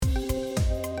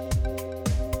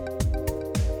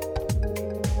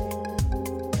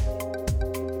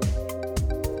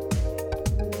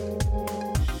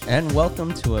and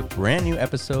welcome to a brand new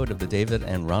episode of the David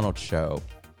and Ronald Show.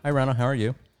 Hi, Ronald. How are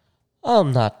you?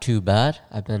 Not too bad.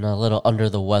 I've been a little under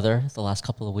the weather the last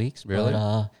couple of weeks. Really?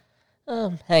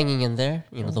 But hanging in there.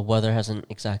 You know, the weather hasn't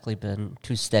exactly been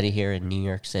too steady here in New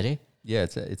York City. Yeah,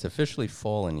 it's officially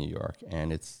fall in New York,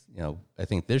 and it's, I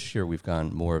think this year we've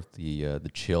gone more of the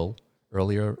chill.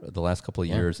 Earlier, the last couple of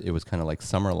years, it was kind of like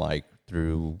summer-like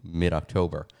through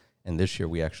mid-October, and this year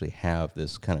we actually have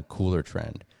this kind of cooler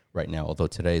trend right now, although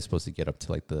today is supposed to get up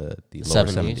to like the lower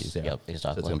 70s. Yeah. Yep, exactly. So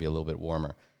it's going to be a little bit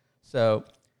warmer. So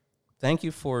thank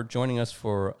you for joining us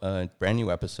for a brand new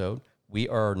episode. We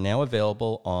are now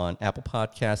available on Apple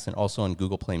Podcasts and also on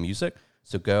Google Play Music.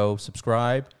 So go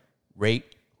subscribe,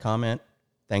 rate, comment.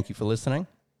 Thank you for listening.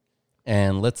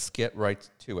 And let's get right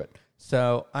to it.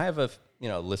 So I have a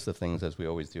list of things, as we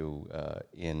always do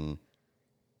in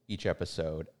each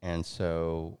episode. And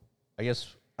so I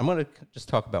guess I'm going to just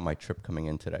talk about my trip coming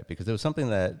in today, because there was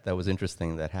something that was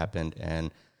interesting that happened,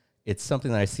 and it's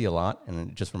something that I see a lot,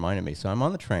 and it just reminded me. So I'm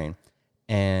on the train,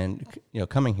 and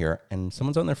coming here, and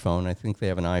someone's on their phone. I think they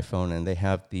have an iPhone, and they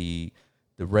have the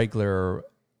regular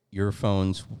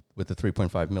earphones with the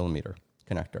 3.5 millimeter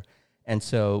connector. And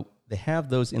so they have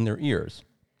those in their ears,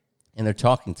 and they're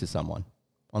talking to someone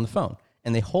on the phone.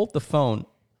 And they hold the phone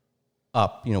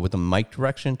up, with the mic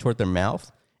direction toward their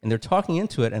mouth, and they're talking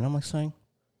into it. And I'm like saying,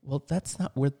 well, that's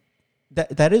not where,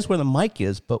 that is where the mic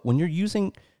is, but when you're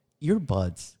using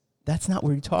earbuds, that's not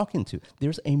where you're talking to.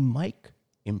 There's a mic,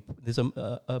 there's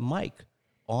a mic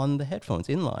on the headphones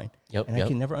inline. And I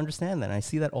can never understand that. And I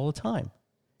see that all the time.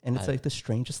 And it's like the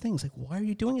strangest things. Like, why are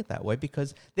you doing it that way?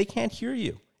 Because they can't hear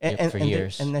you. For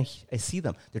years. And I see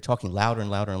them. They're talking louder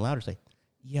and louder and louder. It's like,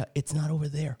 yeah, it's not over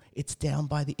there. It's down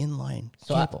by the inline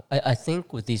cable. I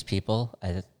think with these people,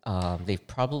 they've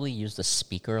probably used the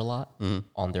speaker a lot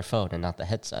on their phone and not the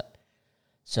headset.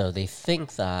 So they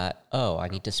think that, I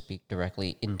need to speak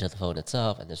directly into the phone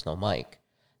itself, and there's no mic.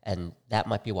 And that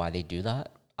might be why they do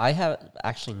that. I have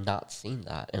actually not seen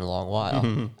that in a long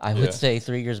while. I would say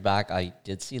 3 years back, I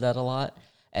did see that a lot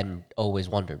and always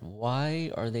wondered, why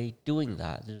are they doing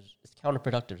that? It's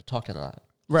counterproductive to talk to that.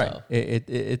 Right. So.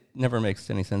 It never makes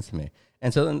any sense to me.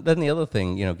 And so then the other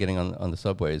thing, getting on the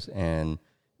subways, and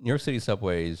New York City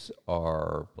subways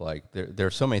are like, there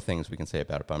are so many things we can say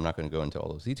about it, but I'm not going to go into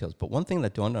all those details. But one thing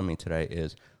that dawned on me today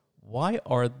is, why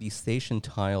are the station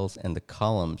tiles and the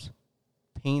columns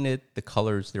painted the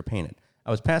colors they're painted?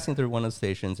 I was passing through one of the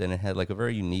stations, and it had like a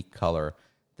very unique color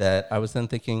that I was then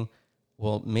thinking,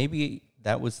 well, maybe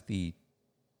that was the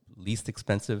least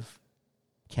expensive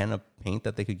can of paint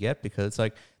that they could get, because it's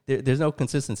like there's no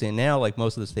consistency. And now, like,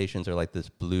 most of the stations are like this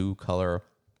blue color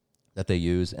that they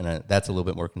use, and that's a little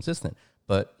bit more consistent.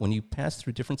 But when you pass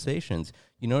through different stations,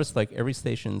 you notice like every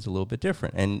station's a little bit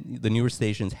different, and the newer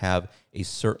stations have a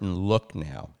certain look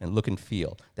now and look and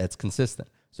feel that's consistent.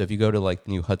 So if you go to like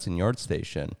the new Hudson Yards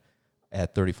station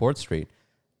at 34th Street,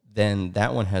 then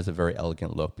that one has a very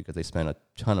elegant look, because they spent a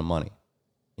ton of money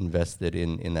invested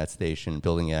in that station,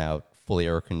 building it out, fully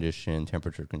air conditioned,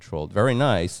 temperature controlled, very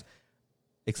nice,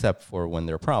 except for when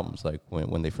there are problems. Like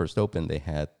when they first opened, they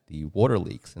had the water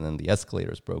leaks, and then the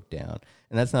escalators broke down.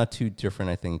 And that's not too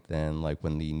different, I think, than like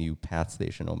when the new PATH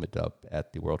station opened up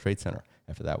at the World Trade Center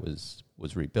after that was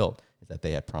rebuilt, is that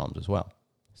they had problems as well.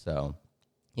 So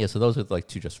yeah, so those are like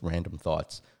two just random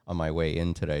thoughts on my way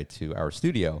in today to our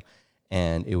studio.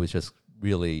 And it was just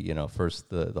really, first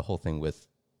the whole thing with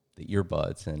the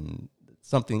earbuds, and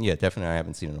something, definitely I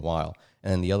haven't seen in a while.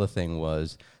 And then the other thing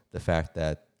was the fact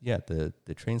that,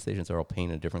 the train stations are all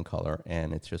painted a different color,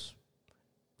 and it's just,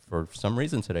 for some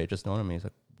reason today, it just dawned on me, it's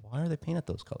like, why are they painted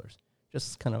those colors?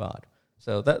 Just kind of odd.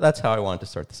 So that's how I wanted to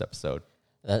start this episode.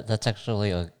 That's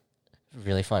actually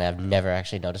really funny. I've never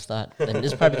actually noticed that. And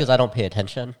it's probably because I don't pay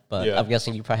attention, but I'm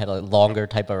guessing you probably had a longer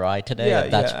type of ride today.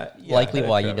 That's likely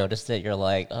why you noticed it. You're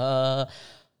like,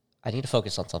 I need to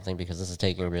focus on something because this is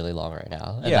taking really long right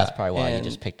now. And that's probably why you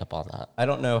just picked up on that. I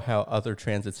don't know how other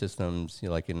transit systems,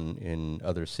 like in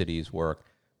other cities work,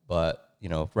 but,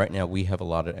 right now we have a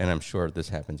lot of, and I'm sure this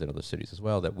happens in other cities as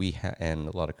well, that we and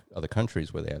a lot of other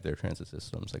countries where they have their transit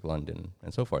systems, like London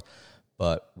and so forth.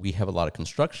 But we have a lot of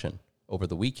construction over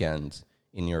the weekends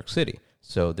in New York City.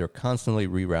 So they're constantly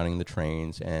rerouting the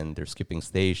trains, and they're skipping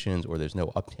stations, or there's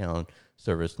no uptown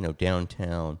service, no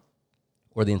downtown,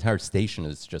 or the entire station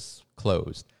is just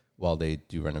closed while they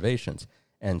do renovations.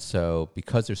 And so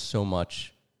because there's so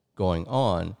much going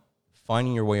on,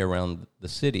 finding your way around the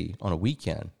city on a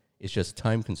weekend is just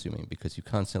time consuming, because you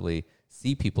constantly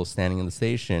see people standing in the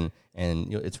station,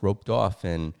 and it's roped off,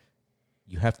 and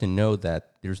you have to know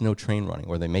that there's no train running,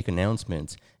 or they make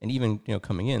announcements. And even,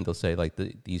 coming in, they'll say, like,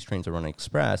 these trains are running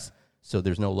express, so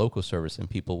there's no local service, and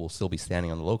people will still be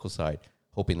standing on the local side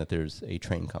hoping that there's a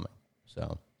train coming.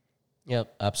 So,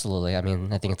 Yep, absolutely. I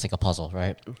mean, I think it's like a puzzle,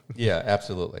 right? yeah,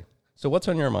 absolutely. So what's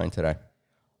on your mind today?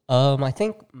 I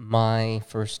think my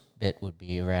first bit would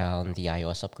be around the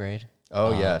iOS upgrade.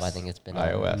 Oh, yes. I think it's been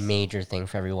iOS. a major thing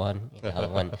for everyone.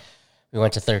 When we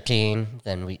went to 13,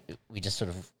 then we just sort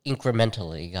of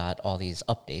incrementally got all these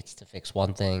updates to fix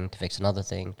one thing, to fix another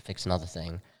thing, to fix another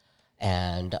thing.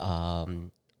 And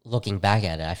looking back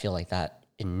at it, I feel like that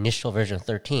initial version of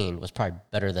 13 was probably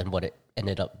better than what it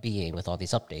ended up being with all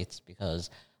these updates, because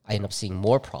I ended up seeing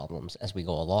more problems as we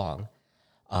go along.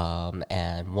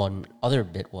 And one other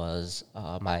bit was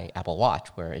my Apple Watch,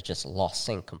 where it just lost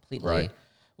sync completely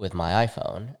with my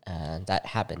iPhone. And that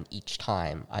happened each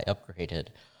time I upgraded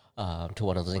to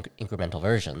one of those incremental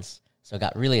versions. So it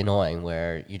got really annoying,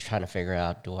 where you're trying to figure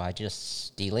out, do I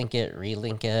just delink it,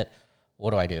 relink it?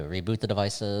 What do I do? Reboot the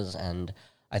devices? And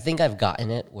I think I've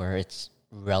gotten it where it's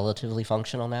relatively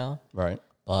functional now. Right.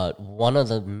 But one of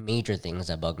the major things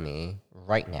that bug me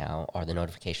right now are the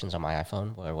notifications on my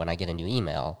iPhone, where when I get a new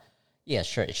email, yeah,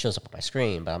 sure, it shows up on my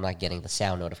screen, but I'm not getting the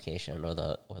sound notification or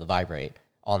the vibrate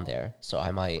on there. So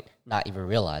I might not even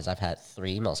realize I've had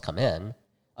 3 emails come in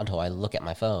until I look at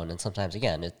my phone. And sometimes,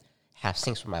 again, it half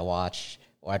syncs with my watch,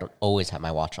 or I don't always have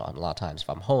my watch on. A lot of times if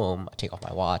I'm home, I take off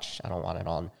my watch. I don't want it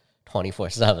on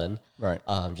 24/7, Right.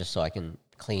 just so I can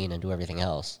clean and do everything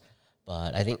else.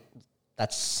 But I think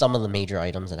that's some of the major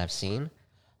items that I've seen.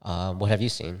 What have you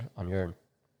seen on your?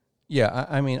 Yeah,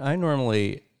 I mean, I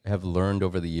normally have learned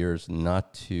over the years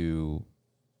not to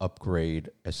upgrade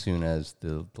as soon as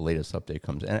the latest update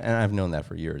comes. And I've known that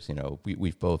for years.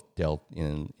 We've both dealt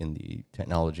in the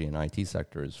technology and IT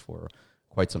sectors for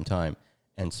quite some time.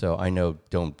 And so I know,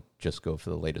 don't just go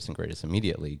for the latest and greatest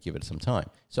immediately, give it some time.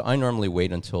 So I normally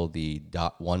wait until the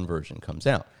 .1 version comes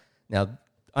out. Now,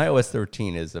 iOS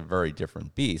 13 is a very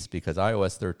different beast, because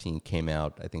iOS 13 came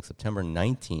out, I think, September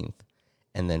 19th.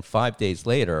 And then 5 days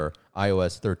later,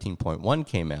 iOS 13.1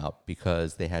 came out,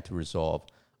 because they had to resolve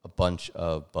a bunch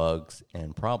of bugs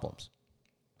and problems.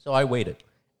 So I waited.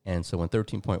 And so when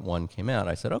 13.1 came out,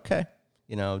 I said, okay,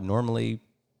 normally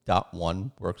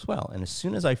 .1 works well. And as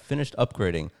soon as I finished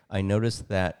upgrading, I noticed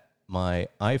that my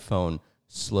iPhone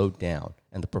slowed down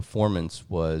and the performance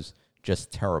was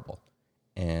just terrible.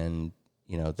 And,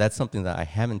 that's something that I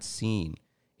haven't seen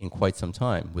in quite some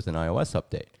time with an iOS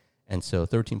update. And so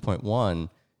 13.1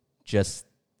 just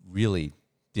really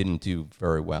didn't do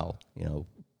very well,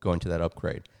 going to that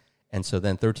upgrade. And so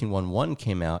then 13.1.1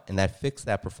 came out, and that fixed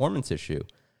that performance issue,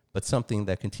 but something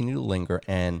that continued to linger,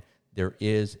 and there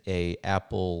is a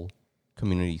Apple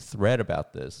community thread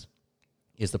about this,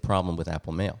 is the problem with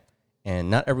Apple Mail.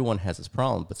 And not everyone has this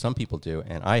problem, but some people do,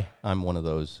 and I'm one of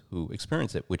those who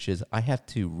experience it, which is I have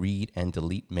to read and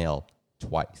delete mail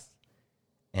twice.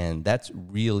 And that's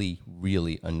really,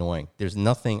 really annoying. There's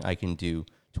nothing I can do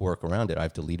to work around it.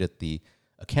 I've deleted the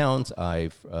accounts.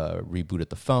 I've rebooted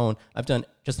the phone. I've done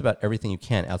just about everything you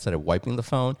can outside of wiping the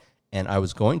phone. And I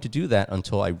was going to do that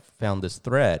until I found this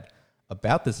thread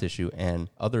about this issue,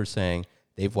 and others saying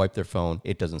they've wiped their phone.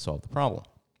 It doesn't solve the problem.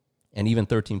 And even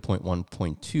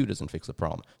 13.1.2 doesn't fix the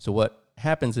problem. So what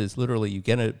happens is literally you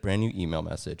get a brand new email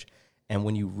message, and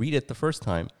when you read it the first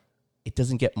time, it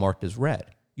doesn't get marked as read.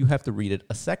 You have to read it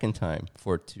a second time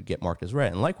for it to get marked as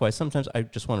read. And likewise, sometimes I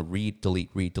just want to read, delete,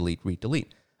 read, delete, read,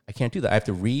 delete. I can't do that. I have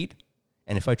to read,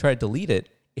 and if I try to delete it,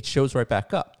 it shows right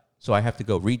back up. So I have to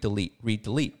go read,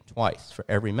 delete twice for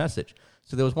every message.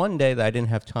 So there was one day that I didn't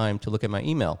have time to look at my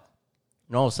email,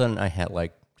 and all of a sudden I had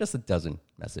like just a dozen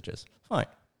messages. Fine.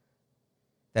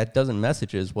 That dozen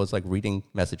messages was like reading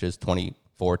messages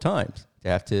 24 times to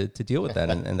have to deal with that.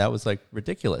 And that was like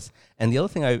ridiculous. And the other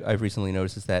thing I've recently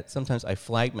noticed is that sometimes I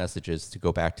flag messages to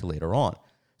go back to later on.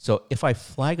 So if I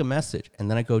flag a message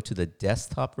and then I go to the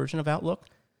desktop version of Outlook,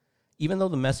 even though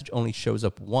the message only shows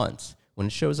up once, when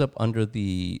it shows up under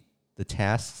the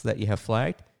tasks that you have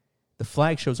flagged, the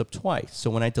flag shows up twice. So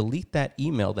when I delete that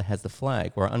email that has the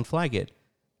flag or unflag it,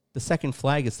 the second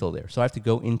flag is still there. So I have to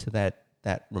go into that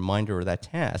reminder or that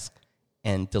task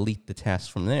and delete the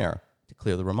task from there to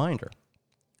clear the reminder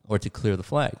or to clear the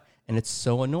flag. And it's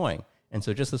so annoying. And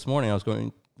so just this morning I was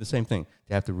going the same thing,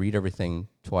 to have to read everything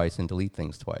twice and delete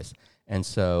things twice. And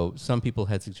so some people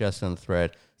had suggested on the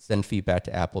thread, send feedback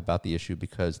to Apple about the issue,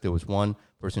 because there was one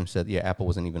person who said, yeah, Apple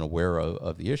wasn't even aware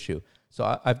of the issue.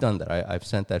 So I've done that. I've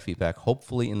sent that feedback.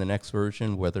 Hopefully in the next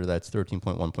version, whether that's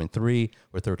 13.1.3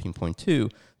 or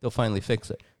 13.2, they'll finally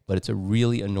fix it. But it's a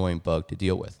really annoying bug to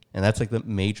deal with. And that's like the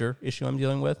major issue I'm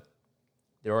dealing with.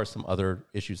 There are some other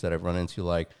issues that I've run into,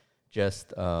 like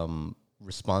just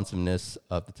responsiveness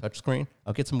of the touchscreen.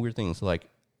 I'll get some weird things like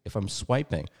if I'm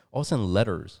swiping, all of a sudden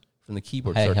letters from the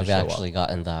keyboard I start have to show actually up.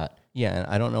 gotten that. Yeah, and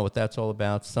I don't know what that's all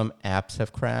about. Some apps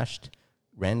have crashed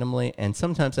randomly, and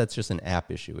sometimes that's just an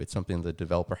app issue. It's something the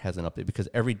developer hasn't updated, because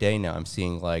every day now I'm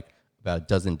seeing like about a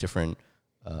dozen different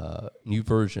new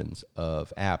versions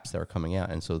of apps that are coming out,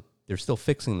 and so they're still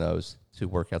fixing those to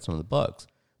work out some of the bugs.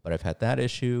 But I've had that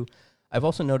issue. I've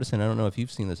also noticed, and I don't know if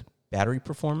you've seen this, battery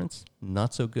performance,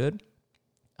 not so good.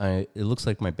 It looks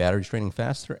like my battery's draining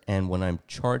faster, and when I'm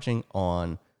charging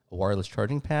on a wireless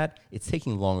charging pad, it's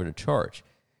taking longer to charge.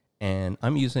 And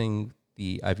I've used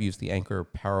the Anker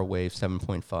PowerWave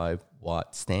 7.5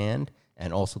 watt stand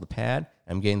and also the pad.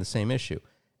 I'm getting the same issue.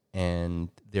 And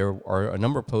there are a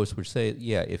number of posts which say,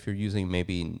 yeah, if you're using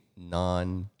maybe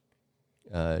non-Qi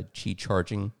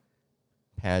charging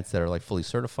pads that are like fully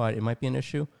certified, it might be an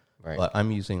issue. Right. But I'm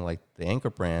using like the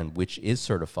Anker brand, which is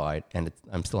certified, and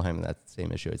I'm still having that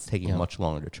same issue. It's taking much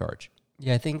longer to charge.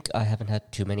 Yeah, I think I haven't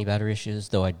had too many battery issues,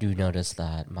 though I do notice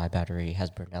that my battery has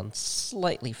burned down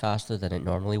slightly faster than it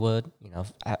normally would,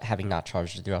 having not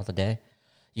charged it throughout the day.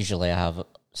 Usually I have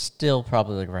still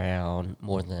probably around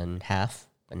more than half,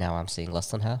 but now I'm seeing less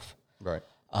than half. Right.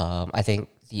 I think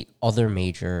the other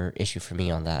major issue for me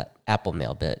on that Apple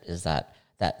Mail bit is that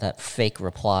fake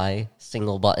reply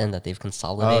single button that they've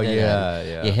consolidated. Oh,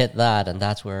 yeah. You hit that, and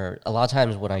that's where a lot of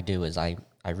times what I do is I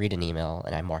read an email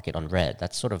and I mark it on red.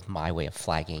 That's sort of my way of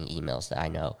flagging emails that I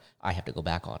know I have to go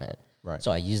back on it. Right.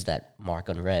 So I use that mark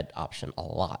on red option a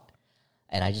lot.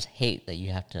 And I just hate that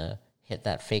you have to hit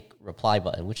that fake reply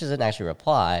button, which isn't actually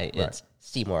reply, it's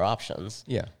see more options.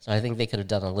 Yeah. So I think they could have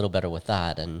done a little better with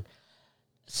that and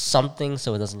something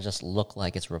so it doesn't just look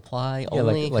like it's reply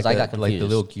only, because I got confused. Like the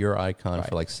little gear icon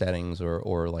for like settings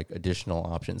or like additional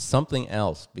options, something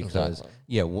else. Because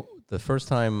the first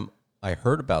time I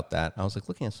heard about that, I was like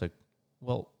looking at it, it's like,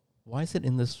 well, why is it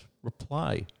in this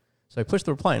reply? So I pushed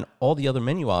the reply and all the other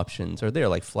menu options are there,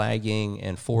 like flagging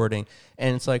and forwarding.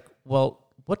 And it's like, well,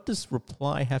 what does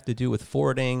reply have to do with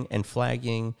forwarding and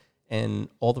flagging and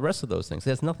all the rest of those things? It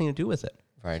has nothing to do with it.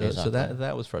 Right, so, exactly. so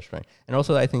that was frustrating. And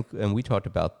also I think, and we talked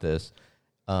about this,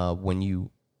 when you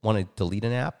want to delete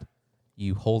an app,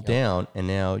 you hold down and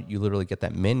now you literally get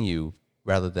that menu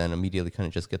rather than immediately kind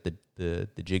of just get the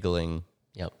jiggling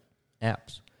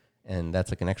apps. And that's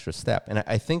like an extra step. And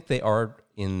I think they are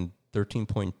in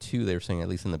 13.2, they were saying, at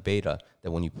least in the beta,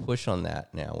 that when you push on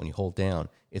that now, when you hold down,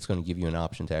 it's going to give you an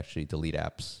option to actually delete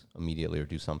apps immediately or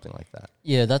do something like that.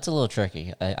 Yeah, that's a little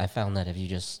tricky. I found that if you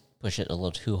just push it a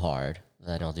little too hard,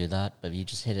 then it'll do that. But if you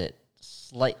just hit it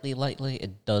slightly lightly,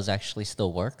 it does actually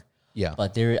still work. Yeah.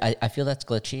 But I feel that's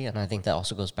glitchy, and I think that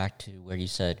also goes back to where you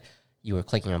said you were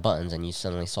clicking on buttons and you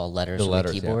suddenly saw letters on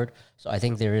the keyboard. Yeah. So I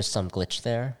think there is some glitch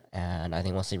there, and I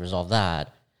think once they resolve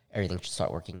that, everything should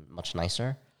start working much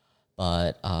nicer.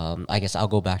 But I guess I'll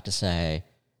go back to say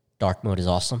dark mode is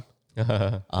awesome.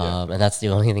 And that's the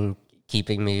only thing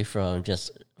keeping me from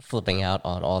just flipping out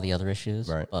on all the other issues.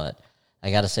 Right. But I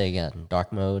got to say again,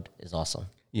 dark mode is awesome.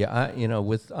 Yeah,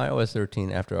 with iOS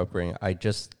 13 after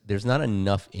upgrading, there's not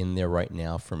enough in there right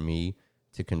now for me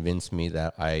to convince me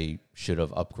that I should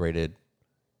have upgraded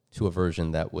to a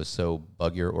version that was so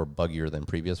buggier than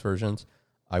previous versions.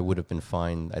 I would have been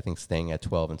fine, I think, staying at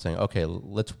 12 and saying, okay,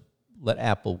 let's let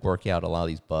Apple work out a lot of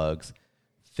these bugs,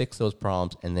 fix those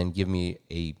problems, and then give me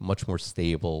a much more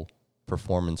stable,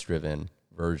 performance-driven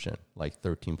version, like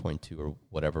 13.2 or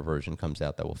whatever version comes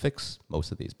out that will fix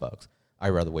most of these bugs. I'd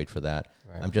rather wait for that.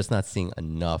 Right. I'm just not seeing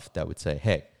enough that would say,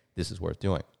 hey, this is worth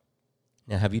doing.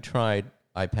 Now, have you tried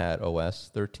iPad OS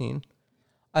 13?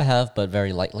 I have, but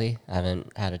very lightly. I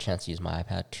haven't had a chance to use my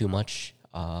iPad too much.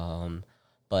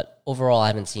 But overall, I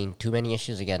haven't seen too many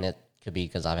issues. Again, it could be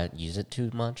because I haven't used it too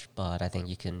much, but I think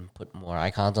you can put more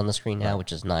icons on the screen now,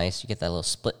 which is nice. You get that little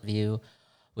split view,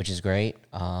 which is great.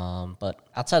 But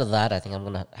outside of that, I think I'm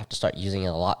going to have to start using it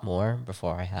a lot more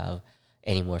before I have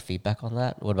any more feedback on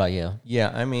that. What about you?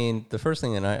 Yeah, I mean, the first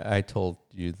thing, and I told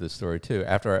you the story too,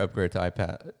 after I upgraded to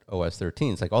iPad OS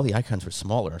 13, it's like all the icons were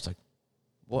smaller. It's like,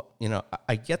 well,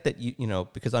 I get that,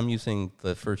 because I'm using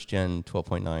the first gen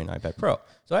 12.9 iPad Pro.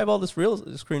 So I have all this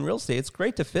screen real estate. It's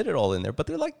great to fit it all in there, but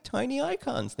they're like tiny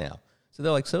icons now. So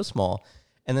they're like so small.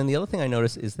 And then the other thing I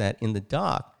noticed is that in the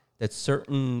dock, that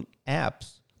certain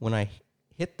apps, when I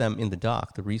hit them in the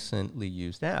dock, the recently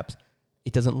used apps,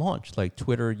 it doesn't launch, like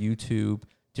Twitter, YouTube,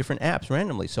 different apps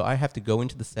randomly. So I have to go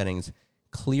into the settings,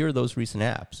 clear those recent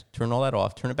apps, turn all that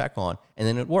off, turn it back on, and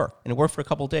then it worked. And it worked for a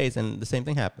couple of days, and the same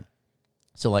thing happened.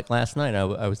 So like last night, I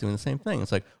was doing the same thing.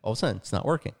 It's like, all of a sudden, it's not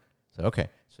working. So, okay.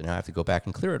 So now I have to go back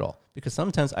and clear it all, because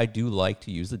sometimes I do like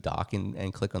to use the dock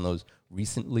and click on those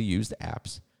recently used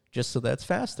apps just so that's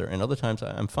faster. And other times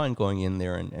I'm fine going in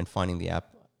there and finding the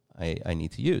app I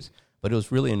need to use. But it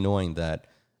was really annoying that,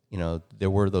 there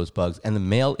were those bugs. And the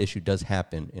mail issue does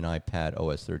happen in iPad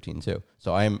OS 13 too.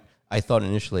 So I thought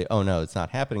initially, oh no, it's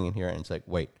not happening in here. And it's like,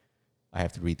 wait, I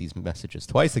have to read these messages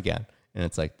twice again. And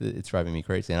it's like, it's driving me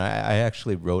crazy. And I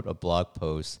actually wrote a blog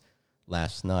post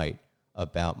last night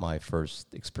about my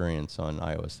first experience on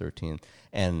iOS 13.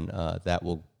 And that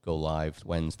will go live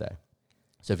Wednesday.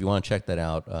 So if you want to check that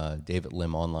out,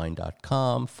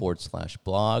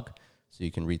 davidlimonline.com/blog. So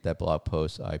you can read that blog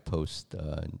post. I post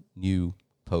new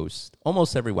posts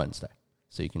almost every Wednesday.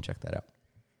 So you can check that out.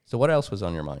 So what else was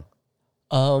on your mind?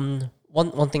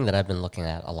 One thing that I've been looking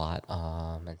at a lot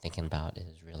and thinking about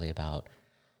is really about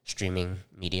streaming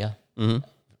media. Mm-hmm.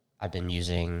 I've been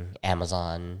using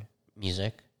Amazon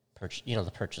Music,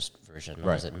 the purchased version.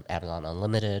 Right. Was it Amazon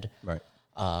Unlimited? Right.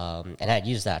 And I'd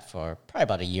used that for probably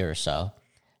about a year or so.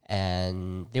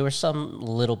 And there were some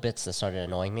little bits that started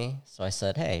annoying me. So I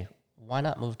said, hey, why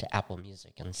not move to Apple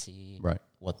Music and see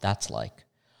what that's like?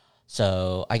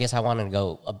 So I guess I wanted to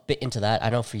go a bit into that. I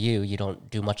know for you, you don't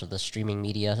do much of the streaming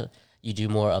media. You do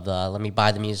more of the, let me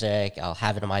buy the music, I'll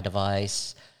have it on my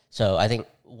device. So I think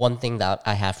one thing that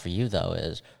I have for you, though,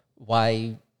 is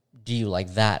why do you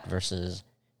like that versus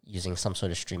using some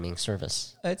sort of streaming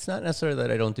service? It's not necessarily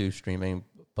that I don't do streaming,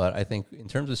 but I think in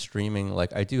terms of streaming,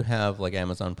 like I do have like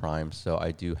Amazon Prime, so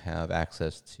I do have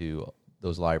access to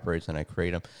those libraries and I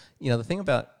create them. The thing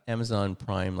about Amazon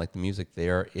Prime, like the music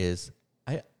there is,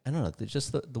 I don't know,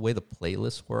 just the way the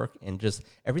playlists work and just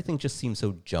everything just seems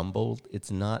so jumbled.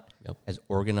 It's not as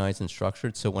organized and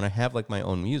structured. So when I have like my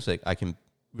own music, I can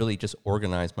really just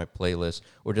organize my playlist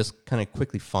or just kind of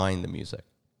quickly find the music.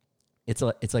 It's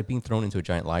like being thrown into a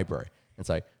giant library. It's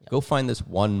like, go find this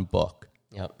one book,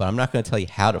 but I'm not going to tell you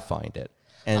how to find it.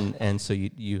 And so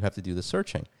you have to do the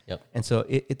searching. And so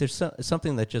there's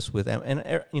something that just with,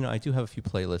 and I do have a few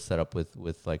playlists set up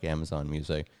with like Amazon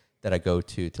Music that I go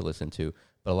to listen to.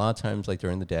 But a lot of times, like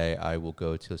during the day, I will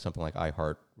go to something like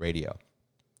iHeartRadio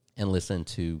and listen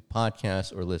to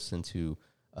podcasts or listen to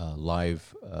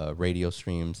live radio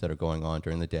streams that are going on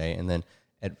during the day. And then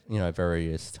at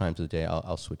various times of the day,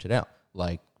 I'll switch it out.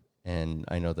 And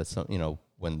I know that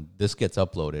when this gets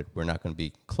uploaded, we're not going to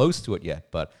be close to it yet,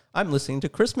 but I'm listening to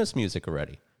Christmas music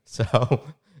already. So,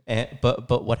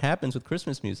 but what happens with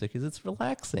Christmas music is it's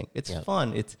relaxing. It's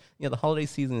fun. It's, the holiday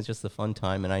season is just a fun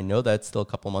time. And I know that's still a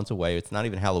couple months away. It's not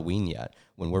even Halloween yet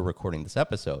when we're recording this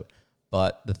episode.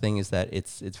 But the thing is that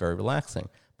it's very relaxing.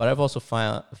 But I've also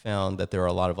found that there are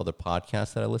a lot of other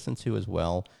podcasts that I listen to as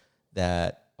well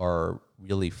that are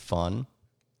really fun.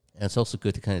 And it's also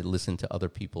good to kind of listen to other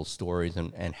people's stories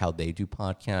and how they do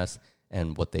podcasts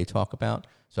and what they talk about.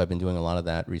 So I've been doing a lot of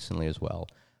that recently as well.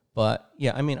 But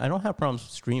yeah, I mean, I don't have problems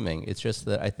with streaming. It's just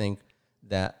that I think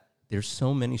that there's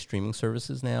so many streaming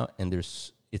services now, and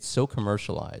it's so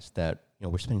commercialized that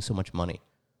we're spending so much money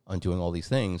on doing all these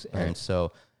things, and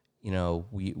so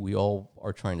we all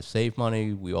are trying to save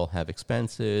money. We all have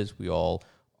expenses. We all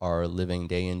are living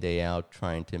day in, day out,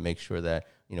 trying to make sure that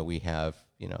we have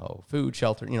food,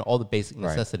 shelter, all the basic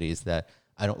necessities that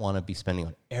I don't want to be spending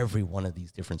on every one of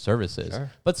these different services. Sure.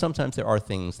 But sometimes there are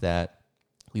things that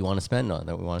we want to spend on,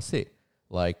 that we want to see.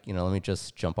 Like, let me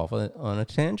just jump off on a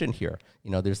tangent here.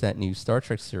 There's that new Star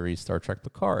Trek series, Star Trek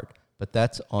Picard, but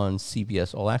that's on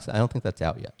CBS All Access. I don't think that's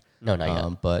out yet. No, not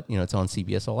yet. But, it's on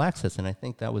CBS All Access, and I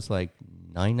think that was like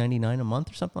 $9.99 a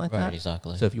month or something like that. Right,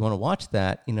 exactly. So if you want to watch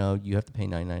that, you have to pay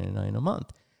 $9.99 a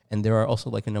month. And there are also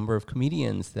like a number of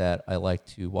comedians that I like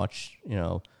to watch,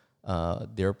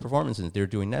 their performances. They're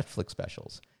doing Netflix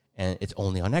specials. And it's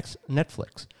only on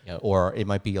Netflix. Yep. Or it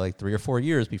might be like 3 or 4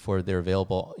 years before they're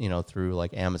available, through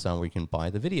like Amazon where you can buy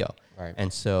the video. Right.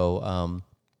 And so,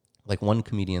 like one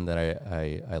comedian that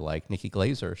I like, Nikki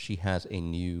Glazer, she has a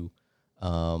new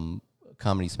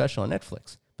comedy special on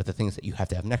Netflix. But the thing is that you have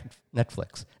to have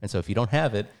Netflix. And so if you don't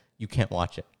have it, you can't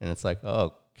watch it. And it's like,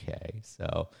 okay.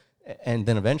 So, and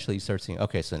then eventually you start seeing,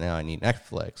 okay, so now I need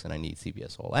Netflix and I need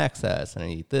CBS All Access and I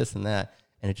need this and that.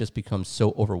 And it just becomes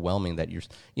so overwhelming that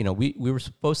we were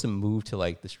supposed to move to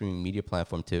like the streaming media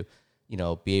platform to,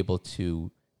 be able to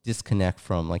disconnect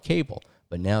from like cable.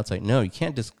 But now it's like, no, you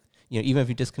can't even if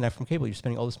you disconnect from cable, you're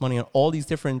spending all this money on all these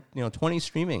different, 20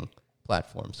 streaming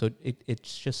platforms. So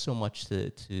it's just so much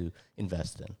to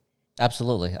invest in.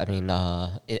 Absolutely. I mean,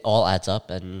 it all adds up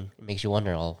and it makes you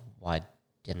wonder, why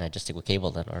didn't I just stick with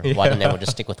cable then? Or why didn't I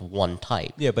just stick with one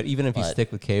type? Yeah, but even if you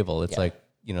stick with cable, it's like,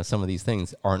 some of these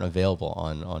things aren't available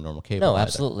on normal cable. No, either.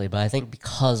 absolutely. But I think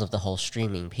because of the whole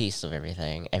streaming piece of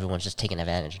everything, everyone's just taking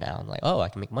advantage now. I'm like, oh, I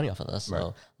can make money off of this,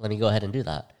 so let me go ahead and do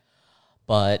that.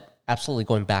 But absolutely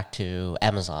going back to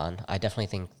Amazon, I definitely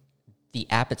think the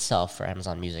app itself for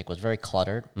Amazon Music was very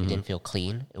cluttered. It didn't feel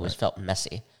clean. It was felt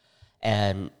messy.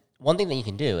 And one thing that you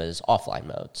can do is offline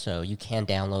mode. So you can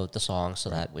download the song so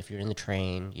that if you're in the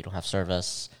train, you don't have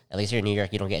service. At least here in New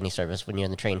York, you don't get any service when you're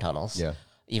in the train tunnels. Yeah.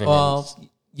 Even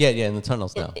in the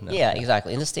tunnels now. No. Yeah,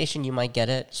 exactly. In the station, you might get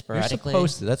it sporadically. You're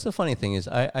supposed to. That's the funny thing is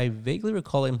I vaguely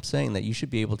recall him saying that you should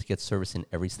be able to get service in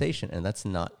every station, and that's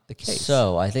not the case.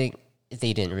 So I think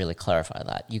they didn't really clarify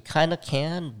that. You kind of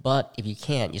can, but if you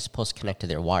can't, you're supposed to connect to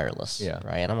their wireless,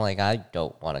 right? And I'm like, I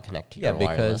don't want to connect to your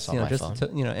wireless on my phone. Because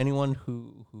anyone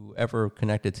who ever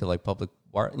connected to like public,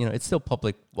 it's still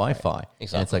public Wi-Fi. Right.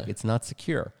 Exactly. And it's like it's not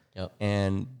secure. Yep.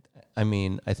 And I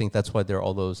mean, I think that's why there are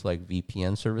all those like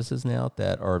VPN services now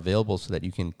that are available so that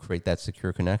you can create that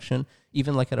secure connection.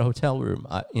 Even like at a hotel room,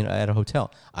 at a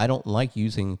hotel, I don't like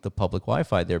using the public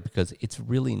Wi-Fi there because it's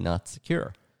really not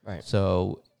secure. Right.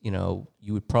 So,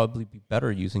 you would probably be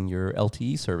better using your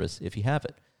LTE service if you have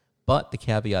it. But the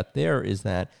caveat there is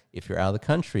that if you're out of the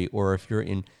country or if you're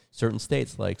in certain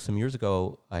states, like some years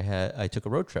ago, I took a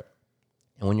road trip.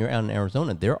 And when you're out in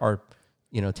Arizona, there are,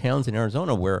 towns in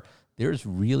Arizona where there's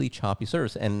really choppy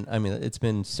service. And I mean, it's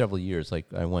been several years.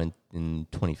 Like I went in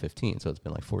 2015, so it's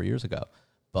been like 4 years ago.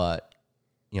 But,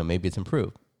 maybe it's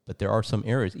improved. But there are some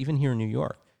areas, even here in New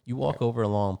York, you walk over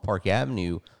along Park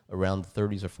Avenue around the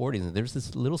 30s or 40s, and there's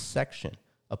this little section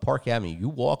of Park Avenue. You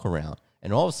walk around,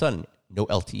 and all of a sudden, no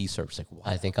LTE service. Like, what?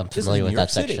 I think I'm familiar with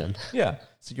that City. section. Yeah.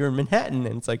 So you're in Manhattan,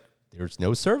 and it's like, there's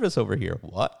no service over here.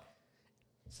 What?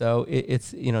 So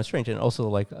it's strange. And also,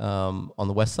 like, on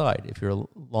the west side, if you're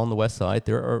along the west side,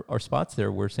 there are spots there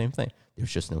where same thing.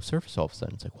 There's just no service all of a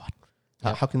sudden. It's like, what?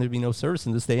 Yep. How can there be no service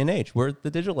in this day and age? We're at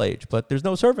the digital age, but there's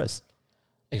no service.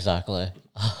 Exactly.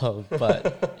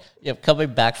 But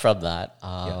coming back from that,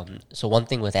 so one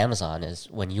thing with Amazon is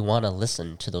when you want to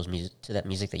listen to that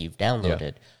music that you've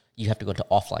downloaded, you have to go into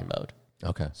offline mode.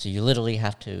 Okay. So you literally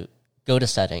have to go to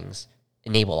settings,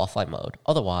 enable offline mode.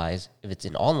 Otherwise, if it's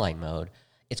in online mode,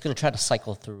 it's going to try to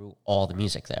cycle through all the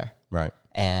music there. Right.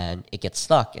 And it gets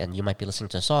stuck, and you might be listening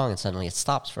to a song, and suddenly it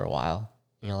stops for a while.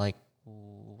 And you're like,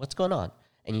 what's going on?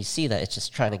 And you see that it's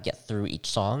just trying to get through each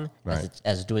song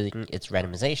as doing its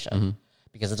randomization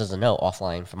because it doesn't know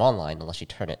offline from online unless you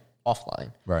turn it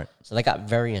offline. Right. So that got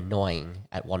very annoying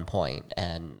at one point,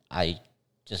 and I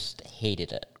just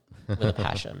hated it with a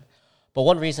passion. But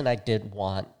one reason I did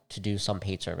want to do some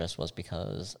paid service was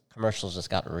because commercials just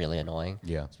got really annoying.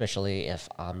 Yeah. Especially if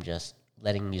I'm just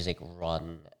letting music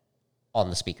run on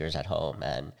the speakers at home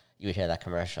and you would hear that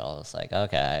commercial. It's like,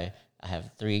 okay, I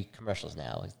have 3 commercials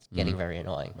now. It's getting very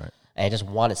annoying. Right. And I just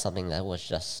wanted something that was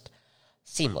just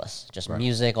seamless, just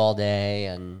music all day,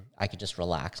 and I could just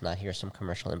relax, not hear some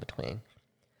commercial in between.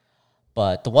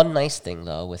 But the one nice thing,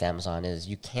 though, with Amazon is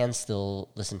you can still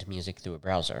listen to music through a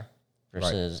browser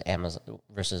versus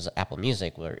versus Apple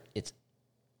Music, where it's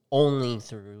only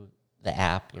through the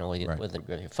app, with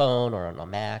your phone or on a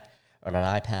Mac or on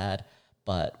an iPad.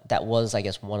 But that was, I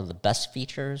guess, one of the best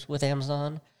features with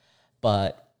Amazon.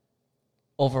 But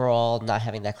overall, not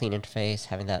having that clean interface,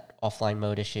 having that offline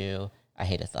mode issue, I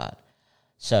hated that.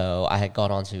 So I had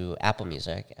gone on to Apple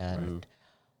Music, and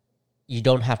you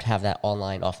don't have to have that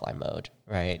online, offline mode,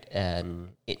 right? And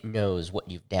it knows what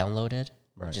you've downloaded,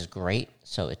 which is great.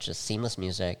 So it's just seamless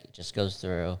music. It just goes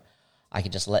through. I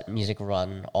can just let music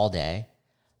run all day.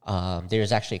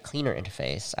 There's actually a cleaner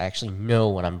interface. I actually know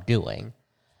what I'm doing.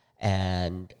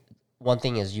 And one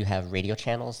thing is you have radio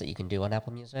channels that you can do on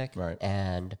Apple Music. Right.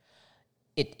 And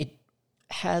it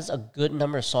has a good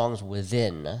number of songs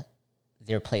within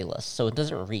their playlist, so it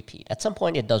doesn't repeat. At some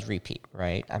point, it does repeat,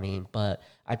 right? I mean, but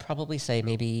I'd probably say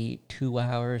maybe 2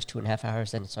 hours, 2.5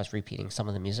 hours, then it starts repeating some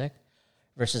of the music.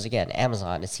 Versus, again,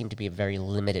 Amazon, it seemed to be a very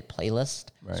limited playlist.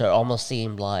 Right. So it almost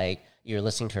seemed like you're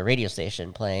listening to a radio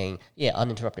station playing,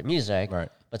 uninterrupted music,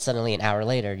 but suddenly an hour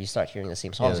later, you start hearing the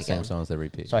same songs again. Same songs that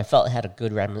repeat. So I felt it had a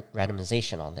good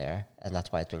randomization on there, and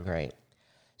that's why it's been great.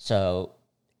 So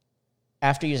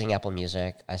after using Apple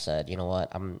Music, I said, you know what,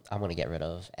 I'm going to get rid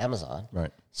of Amazon.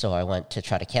 Right. So I went to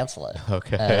try to cancel it.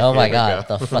 Okay. And oh my God,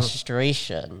 the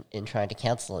frustration in trying to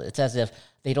cancel it. It's as if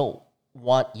they don't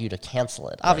want you to cancel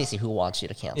it. Obviously, who wants you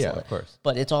to cancel it? Yeah, of course.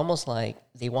 But it's almost like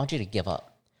they want you to give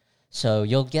up. So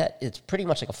it's pretty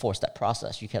much like a 4-step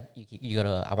process. You go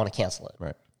to, I want to cancel it.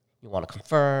 Right. You want to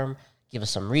confirm, give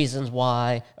us some reasons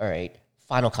why. All right,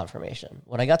 final confirmation.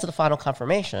 When I got to the final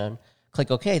confirmation, click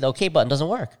OK, the OK button doesn't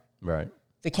work. Right.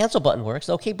 the cancel button works,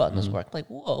 the OK button doesn't work. I'm like,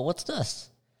 whoa, what's this?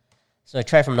 So I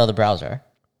try from another browser,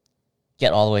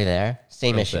 get all the way there,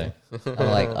 same issue. I'm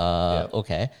like,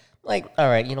 okay. Like, all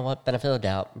right, you know what? Benefit of the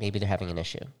doubt, maybe they're having an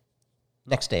issue.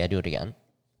 Next day, I do it again.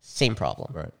 Same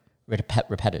problem. Right.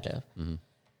 Repetitive.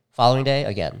 Following day,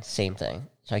 again, same thing.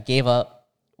 So I gave up,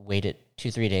 waited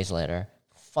 2-3 days later.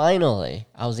 Finally,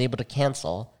 I was able to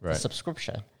cancel the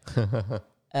subscription.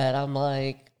 And I'm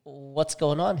like, what's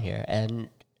going on here? And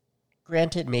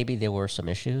granted, maybe there were some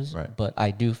issues, but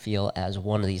I do feel as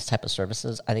one of these type of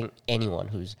services, I think anyone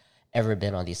who's ever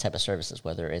been on these type of services,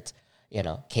 whether it's,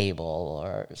 cable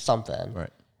or something,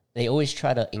 they always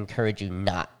try to encourage you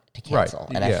not to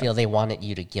cancel. And I feel they wanted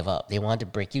you to give up. They wanted to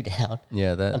break you down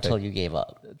until you gave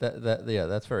up.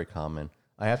 That's very common.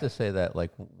 I have to say that,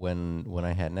 like, when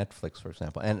I had Netflix, for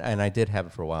example, and I did have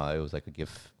it for a while. It was like a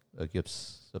gift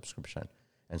subscription.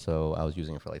 And so I was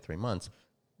using it for like 3 months.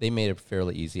 They made it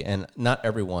fairly easy. And not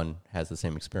everyone has the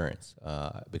same experience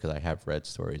because I have read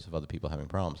stories of other people having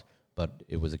problems. But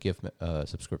it was a gift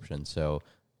subscription. So,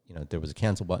 there was a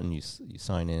cancel button. You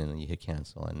sign in and you hit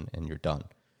cancel and you're done.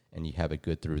 And you have it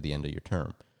good through the end of your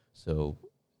term. So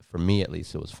for me, at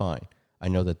least, it was fine. I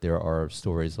know that there are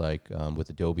stories like with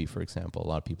Adobe, for example, a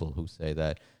lot of people who say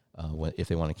that if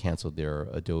they want to cancel their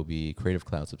Adobe Creative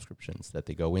Cloud subscriptions, that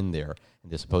they go in there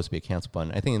and there's supposed to be a cancel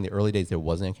button. I think in the early days there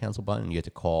wasn't a cancel button. You had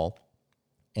to call,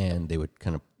 and they would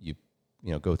kind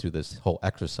of go through this whole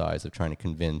exercise of trying to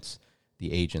convince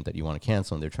the agent that you want to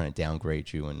cancel, and they're trying to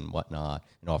downgrade you and whatnot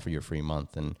and offer you a free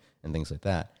month and things like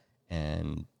that.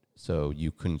 And so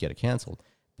you couldn't get it canceled.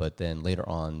 But then later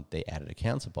on, they added a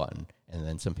cancel button. And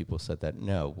then some people said that,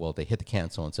 no, well, they hit the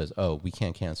cancel and says, oh, we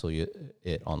can't cancel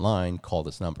it online. Call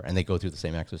this number. And they go through the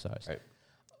same exercise.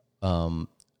 Right.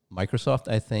 Microsoft,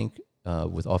 I think,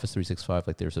 with Office 365,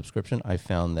 like their subscription, I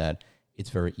found that it's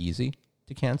very easy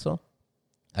to cancel.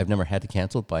 I've never had to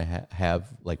cancel, but I have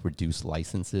like reduced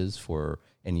licenses for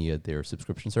any of their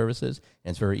subscription services.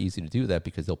 And it's very easy to do that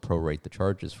because they'll prorate the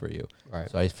charges for you.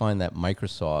 Right. So I find that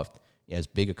Microsoft, as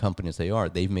big a company as they are,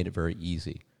 they've made it very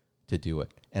easy to do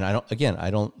it. And I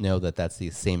don't know that that's the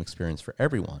same experience for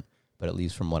everyone, but at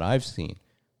least from what I've seen,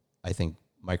 I think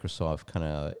Microsoft kind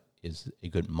of is a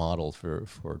good model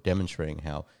for demonstrating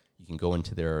how you can go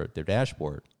into their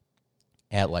dashboard,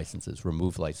 add licenses,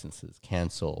 remove licenses,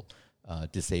 cancel,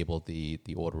 disable the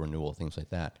auto renewal, things like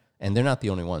that. And they're not the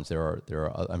only ones. There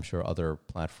are I'm sure other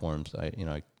platforms.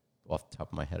 Off the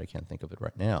top of my head, I can't think of it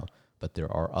right now, but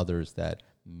there are others that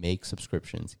make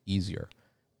subscriptions easier.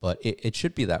 But it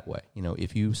should be that way.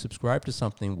 If you subscribe to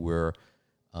something where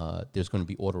there's going to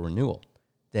be auto renewal,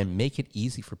 then make it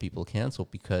easy for people to cancel,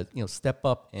 because step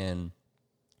up and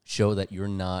show that you're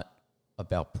not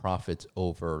about profits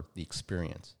over the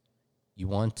experience. You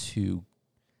want to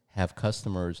have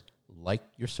customers like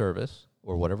your service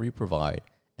or whatever you provide,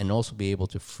 and also be able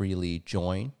to freely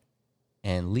join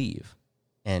and leave.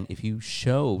 And if you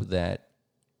show that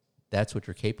that's what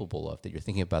you're capable of, that you're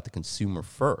thinking about the consumer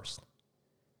first,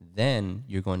 then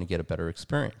you're going to get a better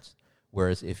experience.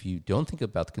 Whereas if you don't think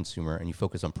about the consumer and you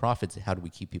focus on profits, how do we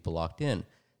keep people locked in,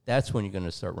 that's when you're going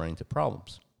to start running into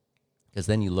problems. Because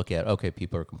then you look at, okay,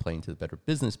 people are complaining to the Better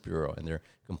Business Bureau, and they're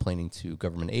complaining to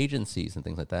government agencies and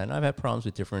things like that. And I've had problems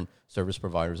with different service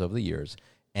providers over the years,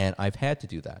 and I've had to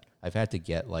do that. I've had to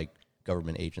get like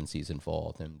government agencies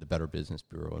involved and the Better Business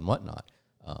Bureau and whatnot.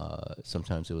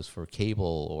 Sometimes it was for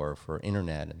cable or for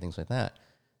internet and things like that.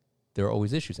 There are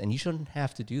always issues, and you shouldn't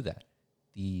have to do that.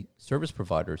 The service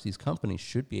providers, these companies,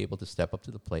 should be able to step up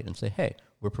to the plate and say, hey,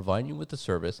 we're providing you with the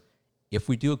service. If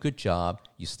we do a good job,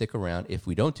 you stick around. If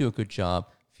we don't do a good job,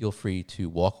 feel free to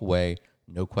walk away.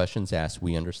 No questions asked.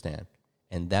 We understand.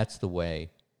 And that's the way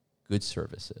good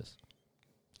service is.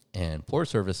 And poor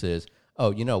service is,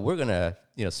 we're going to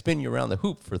spin you around the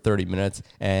hoop for 30 minutes.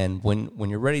 And when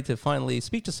you're ready to finally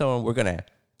speak to someone, we're going to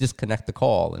disconnect the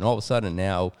call. And all of a sudden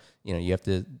now, you have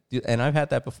to do, and I've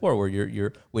had that before where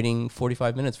you're waiting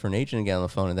 45 minutes for an agent to get on the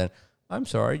phone, and then, I'm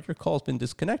sorry, your call's been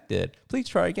disconnected. Please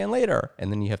try again later.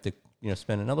 And then you have to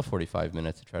spend another 45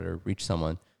 minutes to try to reach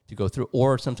someone to go through.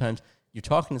 Or sometimes you're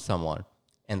talking to someone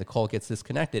and the call gets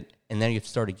disconnected, and then you have to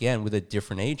start again with a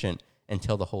different agent and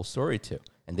tell the whole story to.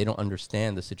 And they don't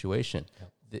understand the situation.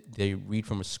 Yep. They read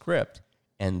from a script,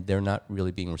 and they're not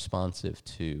really being responsive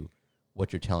to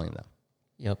what you're telling them.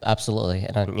 Yep, absolutely.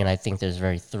 And I think there's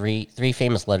three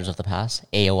famous letters of the past.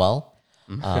 AOL.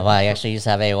 I actually used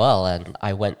to have AOL, and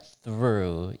I went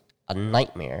through a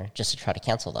nightmare just to try to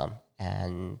cancel them.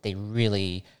 And they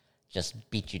really just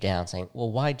beat you down saying,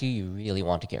 well, why do you really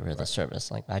want to get rid of the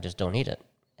service? Like, I just don't need it.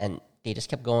 And they just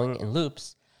kept going in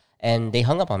loops, and they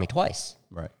hung up on me twice.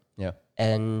 Right, yeah.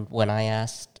 And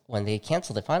when they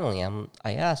canceled it finally,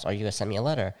 I asked, "Are you gonna send me a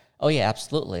letter?" "Oh yeah,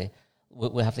 absolutely.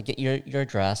 We'll have to get your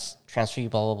address, transfer you,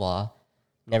 blah blah blah."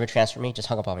 Never transferred me, just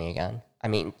hung up on me again. I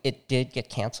mean, it did get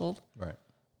canceled, Right.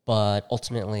 but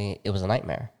ultimately it was a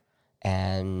nightmare.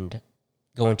 And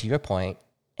going to your point,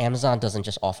 Amazon doesn't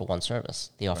just offer one service;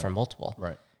 they offer multiple.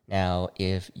 Right. Now,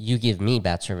 if you give me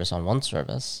bad service on one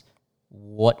service,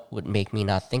 what would make me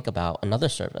not think about another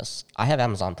service? I have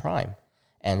Amazon Prime,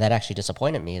 and that actually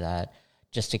disappointed me that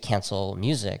just to cancel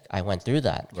music, I went through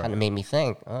that. Right. Kind of made me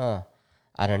think,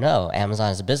 I don't know,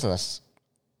 Amazon is a business.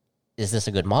 Is this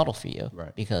a good model for you?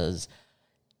 Right. Because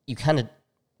you kind of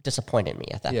disappointed me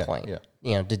at that point. Yeah.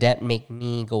 You know, did that make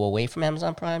me go away from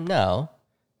Amazon Prime? No,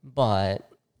 but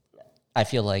I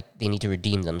feel like they need to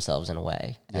redeem themselves in a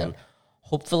way. Yeah. And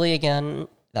hopefully, again,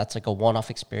 that's like a one-off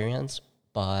experience,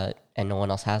 and no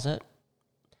one else has it.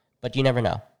 But you never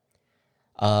know.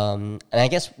 And I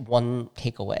guess one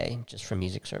takeaway just from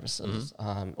music services,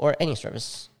 or any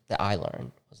service that I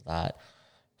learned, was that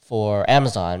for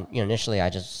Amazon, initially I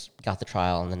just got the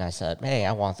trial and then I said, hey,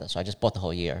 I want this. So I just bought the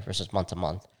whole year versus month to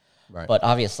month. Right. But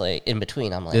obviously, in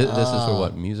between, I'm like, This is for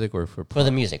what, music or for for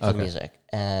the music, Okay. for the music.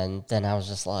 And then I was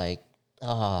just like,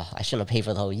 I shouldn't have paid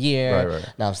for the whole year.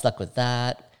 Right. Now I'm stuck with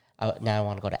that. Now I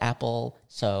want to go to Apple.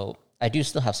 So I do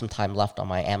still have some time left on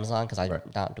my Amazon because I'm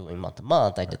not doing month to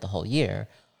month. I did the whole year.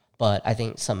 But I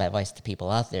think some advice to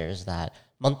people out there is that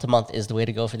month to month is the way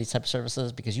to go for these type of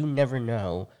services, because you never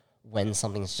know when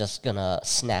something's just going to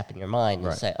snap in your mind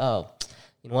and say, oh,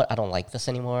 you know what? I don't like this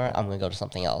anymore. I'm going to go to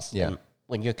something else. Yeah. And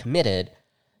when you're committed,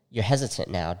 you're hesitant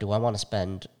now. Do I want to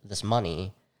spend this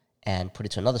money and put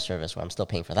it to another service where I'm still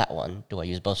paying for that one? Do I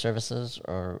use both services,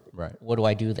 or what do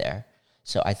I do there?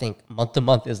 So I think month to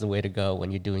month is the way to go when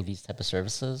you're doing these type of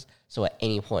services. So at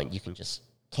any point you can just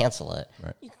cancel it.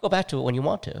 Right. You can go back to it when you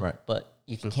want to, Right. but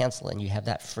you can cancel it and you have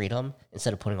that freedom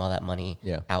instead of putting all that money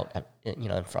out,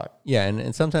 in front. Yeah,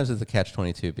 and sometimes it's a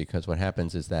catch-22, because what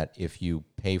happens is that if you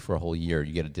pay for a whole year,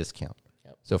 you get a discount.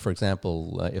 Yep. So, for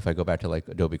example, if I go back to like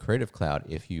Adobe Creative Cloud,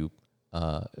 if you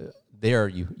there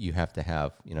you have to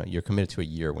have, you're committed to a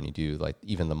year when you do like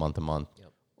even the month-to-month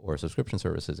or subscription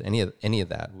services, any of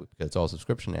that, because it's all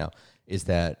subscription now, is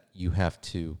that you have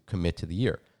to commit to the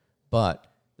year. But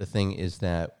the thing is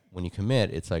that when you commit,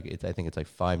 I think it's like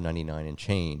 $5.99 and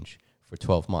change for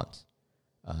 12 months.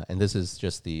 And this is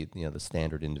just the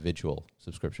standard individual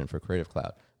subscription for Creative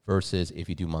Cloud. Versus if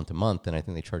you do month to month, then I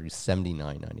think they charge you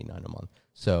 $79.99 a month.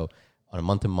 So on a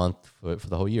month to month for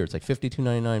the whole year, it's like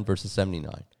 $52.99 versus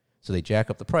 $79. So they jack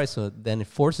up the price. So then it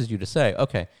forces you to say,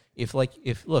 okay, if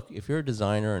you're a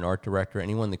designer, an art director,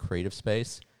 anyone in the creative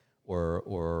space,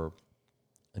 or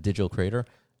a digital creator,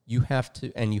 you have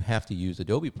to use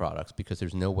Adobe products because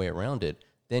there's no way around it.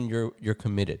 Then you're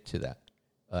committed to that.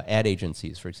 Ad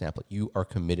agencies, for example, you are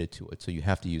committed to it, so you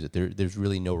have to use it. There's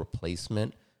really no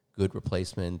good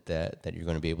replacement that you're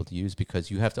going to be able to use,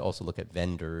 because you have to also look at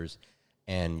vendors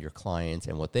and your clients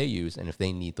and what they use, and if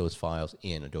they need those files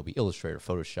in Adobe Illustrator,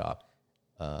 Photoshop,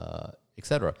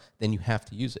 etc., then you have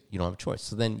to use it. You don't have a choice.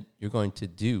 So then you're going to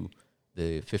do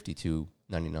the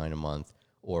 $52.99 a month,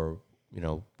 or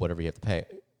whatever you have to pay.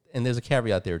 And there's a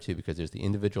caveat there too, because there's the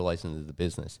individual license of the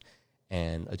business,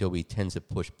 and Adobe tends to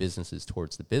push businesses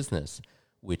towards the business,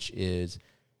 which is,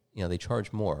 they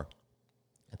charge more.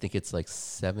 I think it's like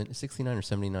 $69 or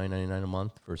 $79.99 a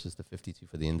month versus the $52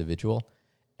 for the individual.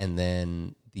 And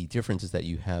then the difference is that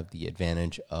you have the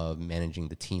advantage of managing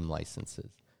the team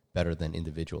licenses better than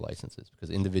individual licenses, because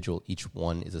individual, each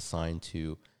one is assigned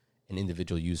to an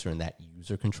individual user, and that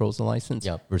user controls the license.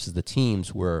 Yep. Versus the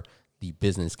teams, where the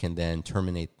business can then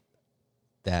terminate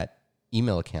that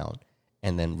email account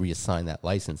and then reassign that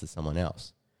license to someone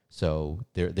else. So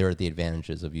there are the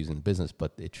advantages of using the business,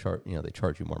 but they charge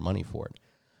you more money for it.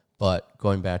 But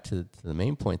going back to the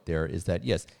main point there is that,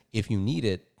 yes, if you need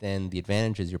it, then the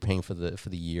advantage is you're paying for the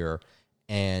year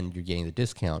and you're getting the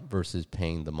discount versus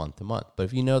paying the month to month. But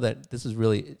if you know that this is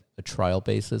really a trial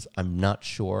basis, I'm not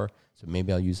sure, so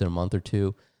maybe I'll use it a month or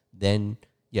two, then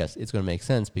yes, it's going to make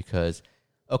sense, because,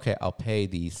 okay, I'll pay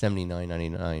the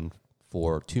 $79.99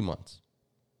 for 2 months.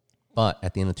 But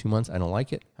at the end of 2 months, I don't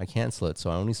like it, I cancel it. So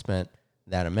I only spent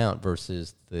that amount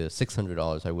versus the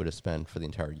 $600 I would have spent for the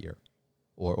entire year.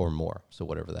 Or more, so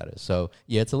whatever that is. So,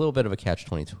 yeah, it's a little bit of a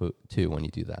catch-22 when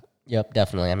you do that. Yep,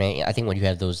 definitely. I mean, I think when you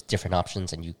have those different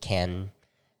options and you can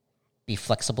be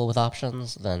flexible with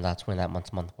options, then that's when that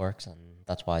month-to-month works, and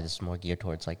that's why this is more geared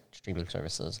towards, like, streaming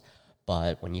services.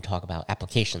 But when you talk about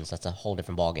applications, that's a whole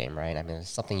different ballgame, right? I mean, it's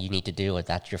something you need to do. If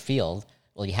that's your field,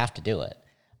 well, you have to do it.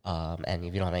 And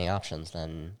if you don't have any options,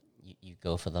 then you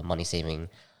go for the money-saving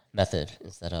method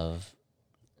instead of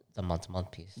the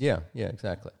month-to-month piece. Yeah,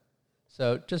 exactly.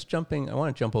 So I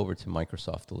want to jump over to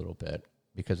Microsoft a little bit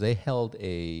because they held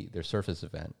their Surface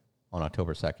event on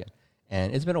October 2nd.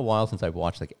 And it's been a while since I've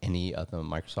watched like any of the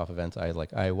Microsoft events.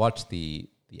 I watched the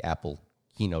Apple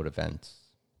keynote events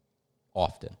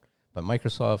often, but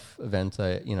Microsoft events,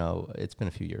 it's been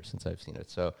a few years since I've seen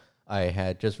it. So I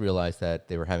had just realized that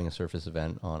they were having a Surface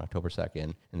event on October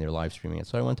 2nd and they were live streaming it.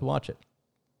 So I went to watch it.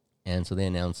 And so they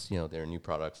announced, their new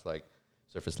products like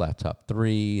Surface Laptop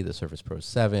 3, the Surface Pro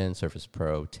 7, Surface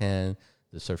Pro 10,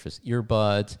 the Surface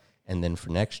earbuds. And then for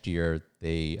next year,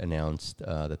 they announced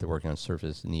that they're working on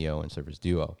Surface Neo and Surface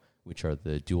Duo, which are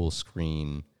the dual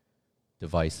screen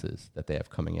devices that they have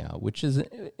coming out, which is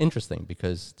interesting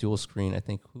because dual screen, I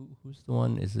think, who's the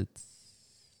one? Is it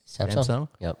Samsung?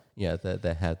 Yep. Yeah,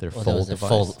 that had their fold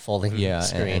device. Folding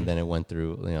screen. And then it went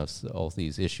through all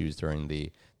these issues during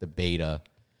the beta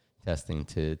testing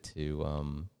to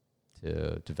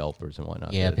developers and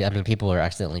whatnot. Yeah, I mean, people were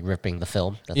accidentally ripping the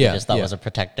film that they just thought was a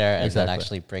protector, and that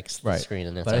actually breaks the screen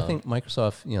in its own. But I think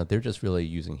Microsoft, they're just really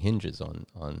using hinges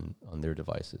on their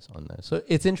devices on that. So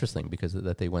it's interesting because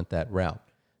that they went that route.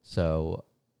 So,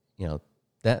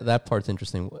 that part's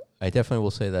interesting. I definitely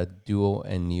will say that Duo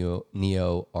and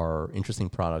Neo are interesting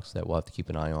products that we'll have to keep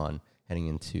an eye on heading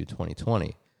into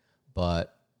 2020.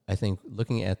 But I think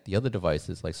looking at the other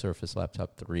devices like Surface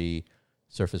Laptop 3,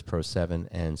 Surface Pro 7,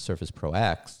 and Surface Pro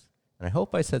X, and I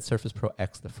hope I said Surface Pro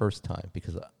X the first time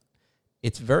because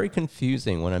it's very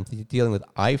confusing when I'm dealing with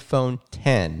iPhone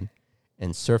 10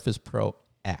 and Surface Pro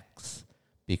X,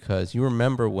 because you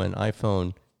remember when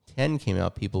iPhone 10 came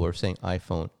out, people were saying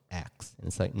iPhone X, and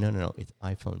it's like, no, it's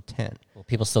iPhone 10. Well,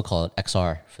 people still call it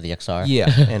XR for the XR. Yeah,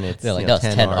 and it's they're like, no, it's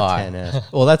 10R.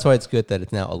 10S. Well, that's why it's good that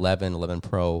it's now 11, 11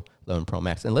 Pro, 11 Pro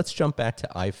Max. And let's jump back to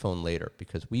iPhone later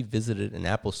because we visited an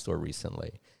Apple store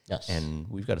recently. Yes. And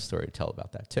we've got a story to tell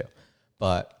about that too.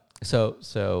 But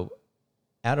so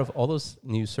out of all those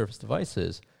new Surface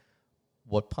devices,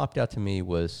 what popped out to me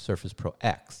was Surface Pro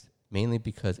X, mainly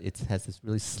because it has this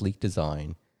really sleek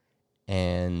design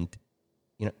and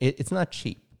it's not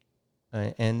cheap.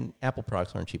 And Apple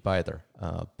products aren't cheap either.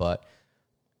 But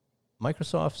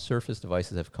Microsoft Surface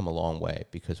devices have come a long way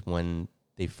because when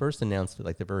they first announced it,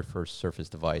 like the very first Surface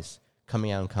device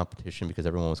coming out in competition because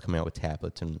everyone was coming out with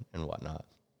tablets and whatnot,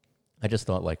 I just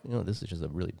thought this is just a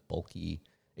really bulky,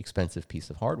 expensive piece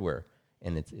of hardware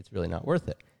and it's really not worth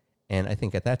it. And I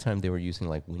think at that time they were using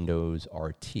like Windows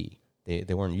RT.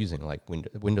 They weren't using like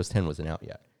Windows 10 wasn't out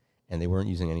yet. And they weren't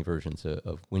using any versions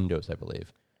of Windows, I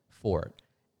believe, for it.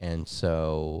 And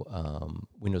so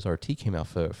Windows RT came out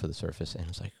for the Surface, and it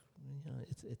was like,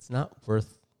 it's not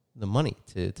worth the money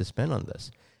to spend on this.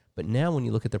 But now when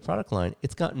you look at their product line,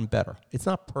 it's gotten better. It's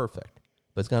not perfect,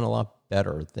 but it's gotten a lot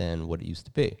better than what it used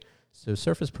to be. So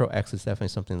Surface Pro X is definitely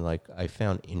something like I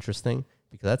found interesting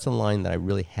because that's a line that I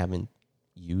really haven't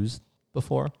used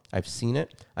before. I've seen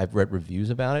it. I've read reviews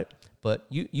about it. But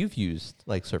you've used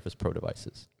like Surface Pro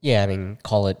devices. Yeah, I mean,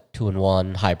 call it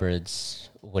 2-in-1 hybrids.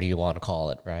 What do you want to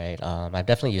call it, right? I've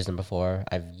definitely used them before.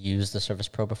 I've used the Surface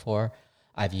Pro before.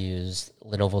 I've used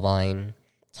Lenovo line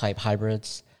type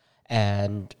hybrids,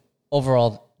 and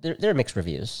overall, they're mixed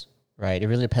reviews, right? It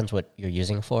really depends what you're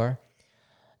using for.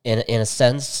 In a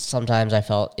sense, sometimes I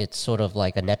felt it's sort of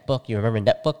like a netbook. You remember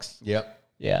netbooks? Yep.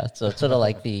 Yeah, so it's sort of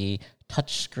like the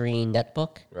touchscreen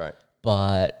netbook. Right.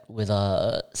 But with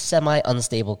a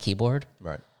semi-unstable keyboard.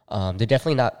 Right. They're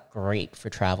definitely not great for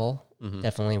travel. Mm-hmm.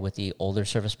 Definitely with the older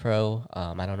Surface Pro.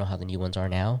 I don't know how the new ones are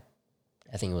now.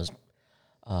 I think it was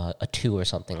a 2 or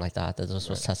something like that this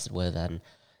was tested with. And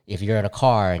if you're in a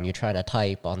car and you're trying to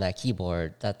type on that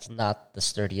keyboard, that's not the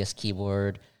sturdiest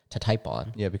keyboard to type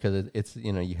on. Yeah, because it's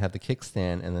you have the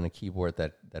kickstand and then a keyboard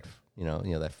that that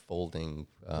folding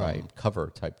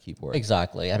cover type keyboard.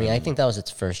 Exactly. I mean, I think that was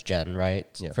its first gen, right?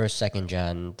 Yeah. First, second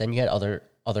gen. Then you had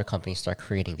other companies start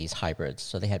creating these hybrids.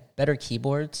 So they had better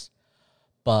keyboards,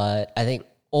 but I think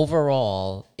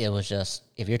overall it was just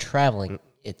if you're traveling,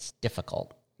 it's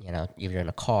difficult. If you're in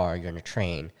a car, you're in a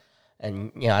train,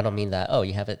 and I don't mean that. Oh,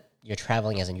 you're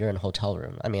traveling as in you're in a hotel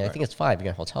room. I mean, I think it's fine if you're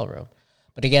in a hotel room,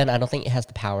 but again, I don't think it has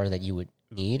the power that you would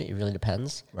need. It really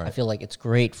depends. Right. I feel like it's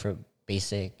great for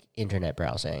basic internet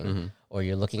browsing, or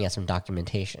you're looking at some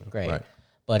documentation, great. Right.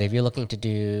 But if you're looking to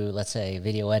do, let's say,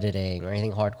 video editing or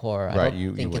anything hardcore, I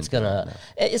don't think it's gonna.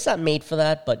 It's not made for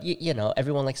that, but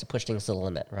everyone likes to push things to the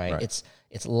limit, right?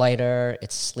 It's lighter,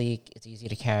 it's sleek, it's easy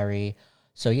to carry.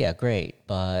 So yeah, great.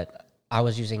 But I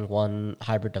was using one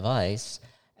hybrid device,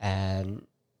 and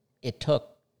it took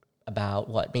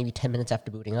about maybe 10 minutes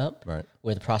after booting up,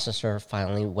 where the processor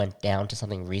finally went down to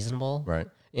something reasonable. Right.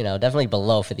 definitely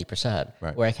below 50%,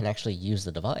 Right. where I can actually use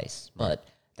the device. But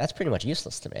that's pretty much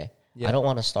useless to me. Yeah. I don't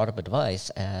want to start up a device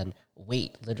and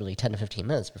wait literally 10 to 15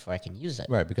 minutes before I can use it.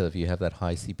 Right, because if you have that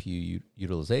high CPU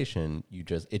utilization,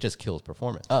 it just kills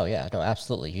performance. Oh, yeah, no,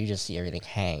 absolutely. You just see everything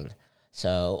hang.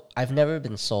 So I've never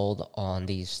been sold on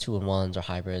these 2-in-1s or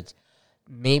hybrids.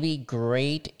 Maybe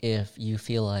great if you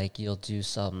feel like you'll do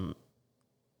some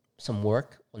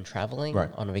work when traveling,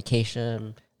 Right. on a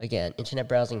vacation. Again, internet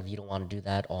browsing, if you don't want to do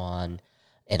that on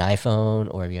an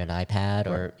iPhone or if you're an iPad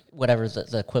or whatever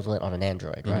the equivalent on an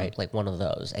Android, right? Like one of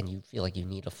those, and you feel like you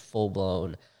need a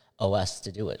full-blown OS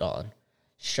to do it on.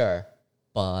 Sure,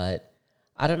 but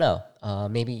I don't know.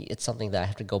 Maybe it's something that I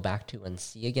have to go back to and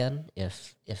see again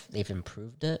if they've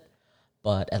improved it.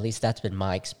 But at least that's been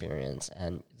my experience,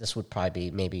 and this would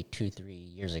probably be maybe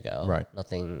 2-3 years ago. Right.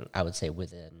 Nothing, I would say,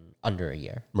 within under a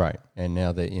year. Right, and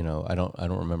now that I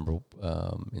don't remember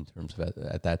in terms of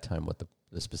at that time what the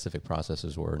specific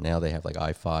processors were. Now they have like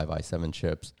i5, i7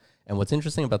 chips, and what's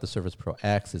interesting about the Surface Pro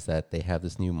X is that they have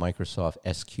this new Microsoft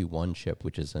SQ1 chip,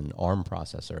 which is an ARM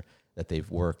processor that they've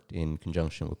worked in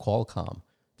conjunction with Qualcomm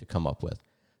to come up with.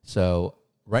 So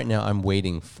right now, I'm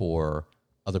waiting for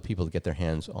other people to get their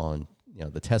hands on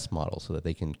the test model so that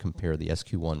they can compare the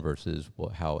SQ1 versus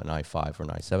how an i5 or an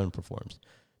i7 performs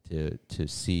to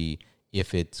see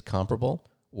if it's comparable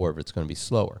or if it's going to be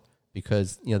slower.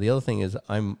 Because the other thing is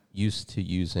I'm used to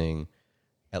using,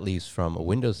 at least from a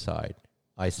Windows side,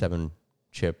 i7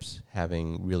 chips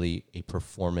having really a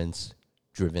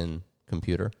performance-driven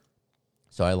computer.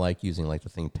 So I like using like the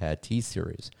ThinkPad T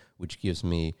series, which gives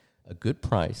me a good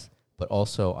price, but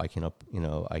also I can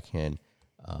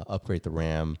upgrade the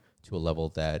RAM to a level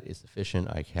that is sufficient.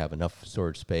 I have enough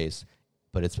storage space,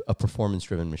 but it's a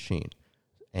performance-driven machine.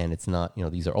 And it's not,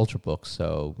 these are Ultrabooks,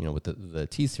 so, with the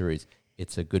T series,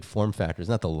 it's a good form factor. It's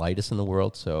not the lightest in the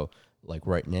world, so like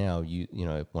right now,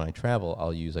 when I travel,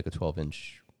 I'll use like a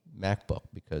 12-inch MacBook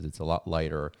because it's a lot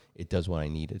lighter. It does what I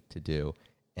need it to do,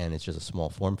 and it's just a small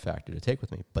form factor to take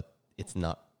with me, but it's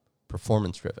not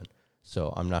performance-driven.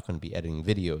 So I'm not going to be editing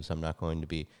videos. I'm not going to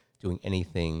be doing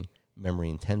anything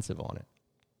memory-intensive on it.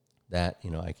 That,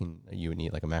 you would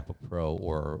need like a MacBook Pro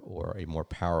or a more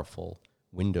powerful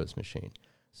Windows machine.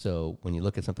 So when you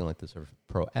look at something like the Surface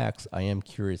Pro X, I am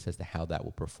curious as to how that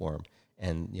will perform.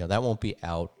 And, that won't be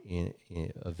out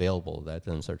available. That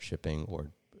doesn't start shipping or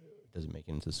doesn't make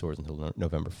it into stores until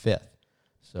November 5th.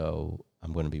 So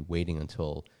I'm going to be waiting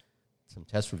until some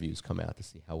test reviews come out to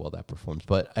see how well that performs.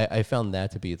 But I found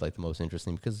that to be like the most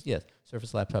interesting because, yes,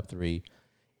 Surface Laptop 3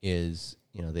 is,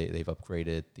 they've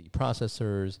upgraded the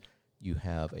processors. You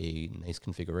have a nice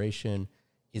configuration.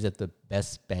 Is it the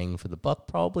best bang for the buck?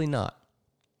 Probably not.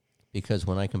 Because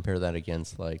when I compare that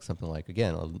against like something like,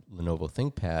 again, a Lenovo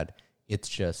ThinkPad, it's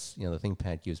just, the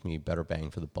ThinkPad gives me better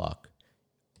bang for the buck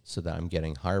so that I'm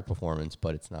getting higher performance,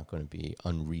 but it's not going to be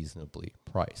unreasonably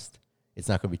priced. It's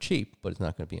not going to be cheap, but it's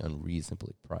not going to be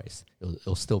unreasonably priced.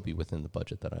 It'll still be within the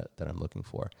budget that I'm looking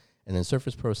for. And then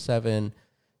Surface Pro 7,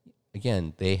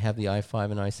 again, they have the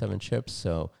i5 and i7 chips,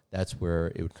 so that's where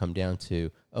it would come down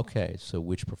to, okay, so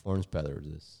which performs better,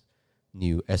 this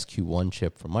new SQ1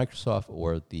 chip from Microsoft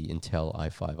or the Intel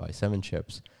i5, i7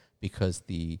 chips, because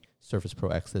the Surface Pro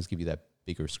X does give you that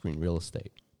bigger screen real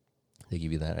estate. They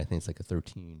give you that, I think it's like a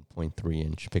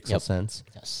 13.3-inch pixel sense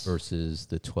versus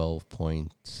the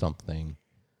 12-point-something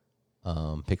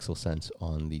pixel sense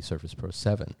on the Surface Pro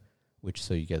 7, which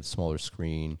so you get a smaller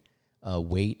screen.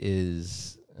 Weight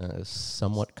is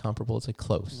somewhat comparable. It's like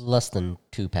close. Less than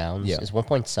 2 pounds. Yeah. It's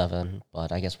 1.7,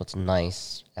 but I guess what's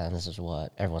nice, and this is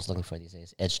what everyone's looking for these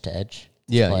days, edge-to-edge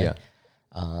display. Yeah.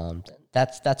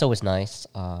 That's always nice.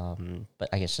 But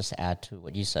I guess just to add to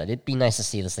what you said, it'd be nice to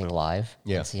see this thing live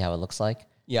and see how it looks like.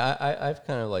 Yeah, I've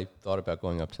kind of like thought about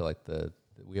going up to like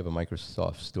we have a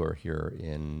Microsoft store here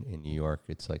in New York.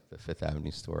 It's like the Fifth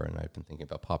Avenue store, and I've been thinking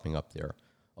about popping up there.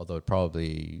 Although it'd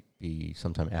probably be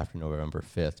sometime after November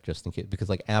 5th, just in case. Because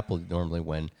like Apple, normally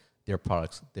when their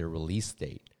products, their release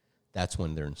date, that's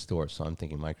when they're in store. So I'm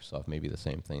thinking Microsoft may be the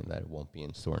same thing, that it won't be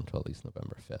in store until at least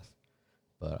November 5th.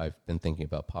 But I've been thinking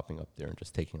about popping up there and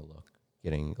just taking a look,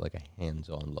 getting like a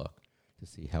hands-on look to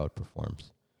see how it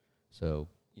performs. So,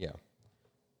 yeah.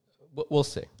 We'll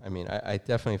see. I mean, I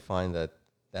definitely find that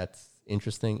that's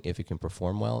interesting if it can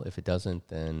perform well. If it doesn't,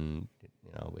 then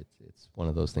it's one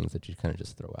of those things that you kind of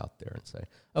just throw out there and say,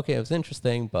 okay, it was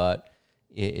interesting, but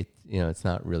it's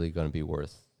not really going to be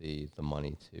worth the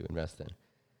money to invest in.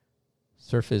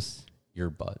 Surface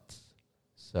earbuds.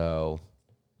 So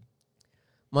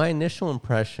my initial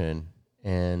impression,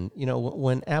 And,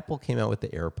 when Apple came out with the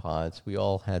AirPods, we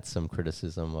all had some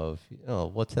criticism of,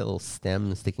 what's that little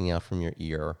stem sticking out from your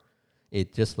ear?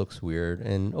 It just looks weird.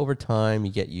 And over time,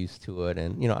 you get used to it.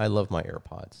 And, I love my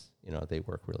AirPods. They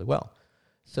work really well.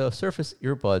 So Surface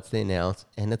earbuds, they announced,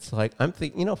 and it's like, I'm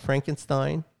thinking,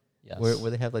 Frankenstein, Yes. where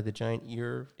they have like the giant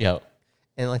ear. Yeah.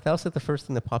 And like, that was like the first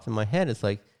thing that popped in my head. It's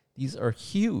like, these are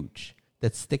huge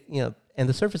that stick, and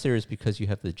the Surface Air is because you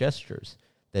have the gestures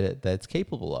that it's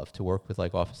capable of to work with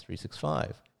like Office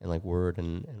 365 and like Word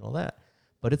and all that.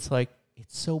 But it's like,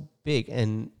 it's so big.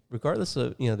 And regardless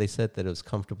of, they said that it was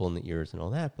comfortable in the ears and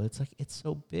all that, but it's like, it's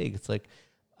so big. It's like,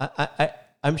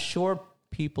 I'm sure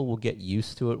people will get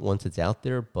used to it once it's out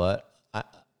there, but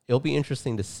it'll be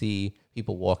interesting to see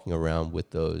people walking around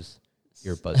with those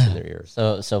earbuds in their ears.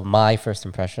 So my first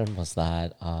impression was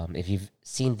that if you've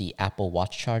seen the Apple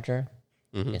Watch charger,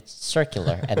 it's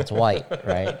circular and it's white,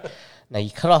 right? Now you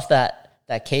cut off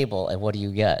that cable, and what do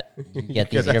you get? You get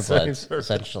these earbuds,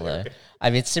 essentially. I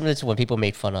mean, it's similar to when people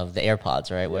made fun of the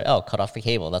AirPods, right? Where, cut off the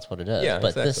cable, that's what it is. Yeah,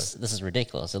 but exactly. this is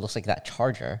ridiculous. It looks like that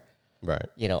charger, Right.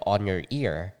 On your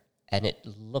ear, and it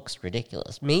looks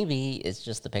ridiculous. Maybe it's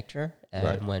just the picture,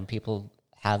 and when people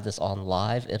have this on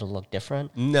live, it'll look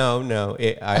different. No.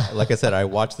 Like I said, I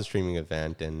watched the streaming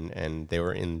event, and they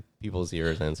were in people's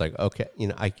ears, and it's like, okay,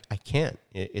 I can't.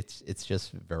 It's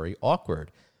just very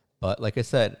awkward. But like I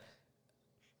said,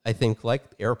 I think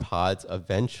like AirPods,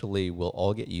 eventually we'll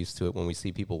all get used to it when we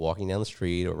see people walking down the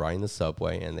street or riding the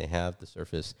subway, and they have the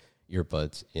Surface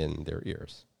earbuds in their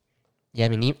ears. Yeah, I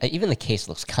mean, even the case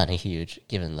looks kind of huge,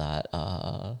 given that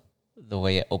the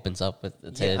way it opens up with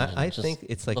its hinge. I think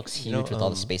it's like, looks huge with all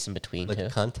the space in between, like too.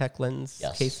 contact lens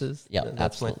cases. Yeah, that's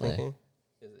absolutely. my thinking.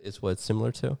 Is what it's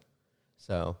similar to.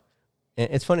 So, and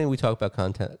it's funny we talk about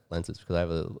contact lenses because I have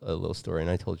a little story,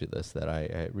 and I told you this, that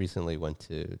I recently went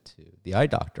to the eye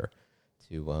doctor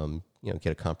to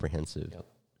get a comprehensive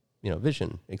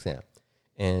vision exam.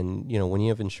 And when you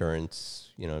have insurance,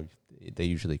 they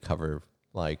usually cover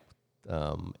like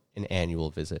an annual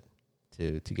visit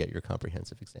to get your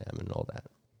comprehensive exam and all that.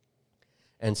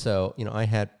 And so, I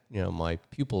had, my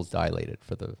pupils dilated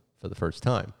for the first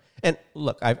time. And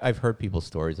look, I've heard people's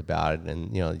stories about it,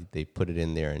 and, they put it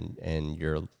in there, and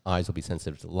your eyes will be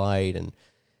sensitive to light and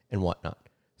whatnot.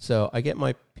 So I get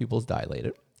my pupils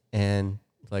dilated, and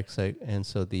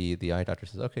so the eye doctor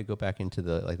says, okay, go back into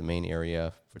the main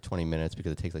area for 20 minutes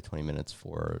because it takes like 20 minutes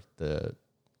for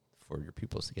your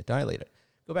pupils to get dilated.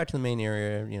 Go back to the main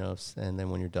area, and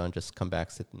then when you're done, just come back,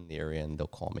 sit in the area, and they'll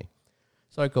call me.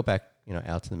 So I go back,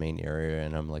 out to the main area,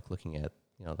 and I'm like looking at,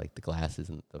 like the glasses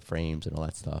and the frames and all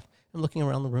that stuff. I'm looking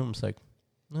around the room. It's like,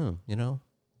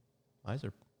 eyes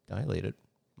are dilated.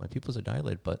 My pupils are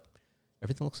dilated, but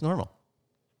everything looks normal.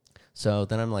 So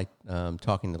then I'm like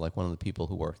talking to like one of the people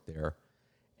who worked there.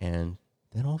 And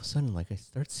then all of a sudden, like I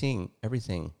start seeing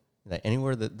everything, that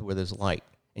anywhere where there's light.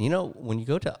 And when you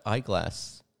go to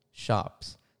eyeglass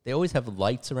shops, they always have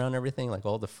lights around everything, like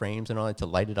all the frames and all that to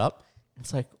light it up. And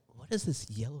it's like, what is this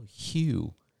yellow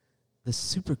hue? This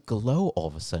super glow all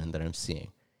of a sudden that I'm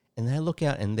seeing. And then I look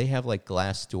out, and they have like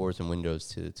glass doors and windows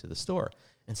to the store.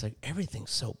 And it's like, everything's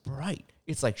so bright.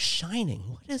 It's like shining.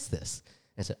 What is this?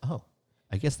 And I said, oh,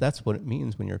 I guess that's what it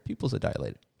means when your pupils are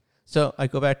dilated. So I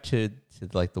go back to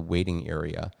like the waiting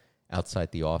area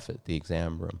outside the office, the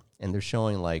exam room. And they're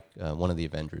showing like one of the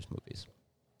Avengers movies.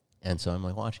 And so I'm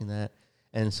like watching that.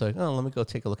 And so, let me go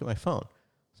take a look at my phone.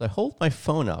 So I hold my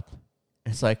phone up,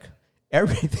 and it's like,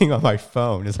 everything on my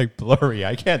phone is like blurry.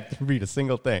 I can't read a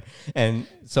single thing. And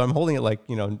so I'm holding it like,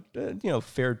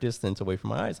 fair distance away from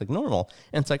my eyes, like normal.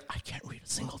 And it's like, I can't read a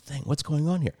single thing. What's going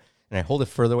on here? And I hold it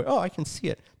further away. Oh, I can see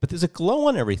it. But there's a glow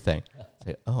on everything. I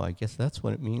say, I guess that's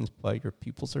what it means by your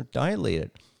pupils are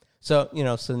dilated. So,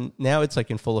 so now it's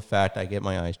like in full effect. I get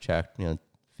my eyes checked,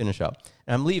 finish up.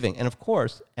 And I'm leaving. And of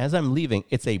course, as I'm leaving,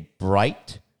 it's a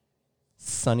bright,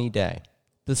 sunny day.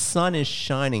 The sun is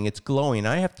shining, it's glowing.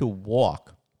 I have to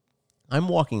walk. I'm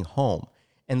walking home,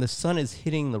 and the sun is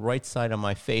hitting the right side of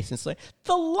my face. And it's like,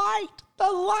 the light,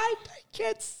 I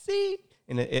can't see.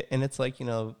 And it's like,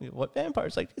 what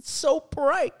vampires like? It's so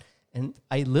bright. And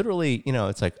I literally,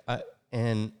 it's like, I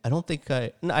don't think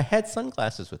I had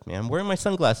sunglasses with me. I'm wearing my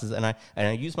sunglasses, and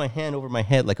I use my hand over my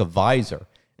head like a visor.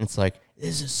 And it's like,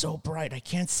 this is so bright, I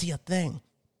can't see a thing.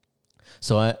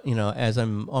 So, as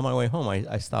I'm on my way home,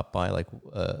 I stopped by like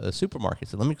a supermarket.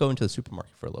 So let me go into the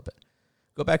supermarket for a little bit.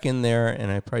 Go back in there,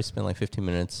 and I probably spent like 15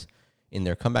 minutes in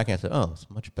there. Come back, and I said, it's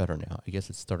much better now. I guess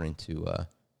it's starting to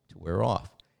wear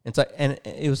off. And it's like, and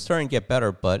it was starting to get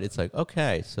better, but it's like,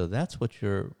 okay, so that's what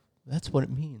it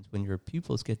means when your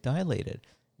pupils get dilated.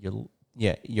 Your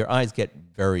your eyes get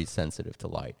very sensitive to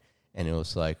light. And it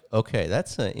was like, okay,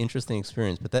 that's an interesting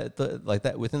experience. But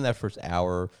that within that first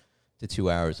hour to 2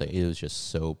 hours, like, it was just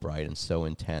so bright and so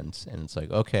intense. And it's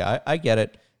like, okay, I get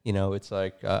it. It's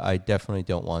like I definitely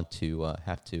don't want to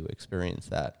have to experience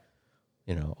that,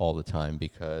 all the time,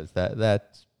 because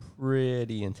that's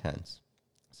pretty intense.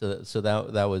 So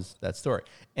that was that story.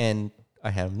 And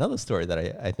I have another story that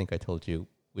I think I told you,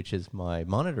 which is my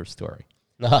monitor story.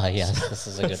 Ah, yes, this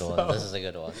is a good one. This is a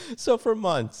good one. So for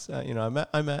months, I'm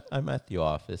at the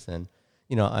office, and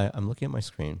I'm looking at my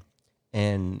screen,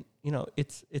 and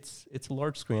it's a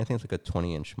large screen. I think it's like a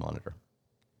 20-inch monitor,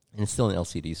 and it's still an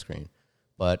LCD screen,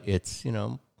 but it's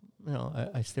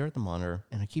I stare at the monitor,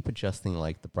 and I keep adjusting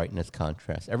like the brightness,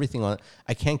 contrast, everything on it.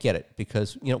 I can't get it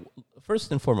because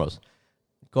first and foremost,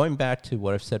 going back to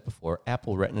what I've said before,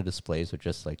 Apple Retina displays are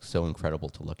just like so incredible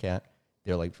to look at.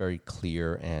 They're like very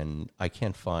clear, and I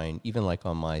can't find, even like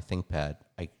on my ThinkPad,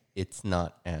 it's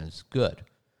not as good.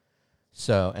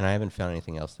 So, and I haven't found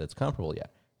anything else that's comparable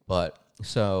yet. But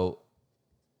so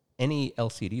any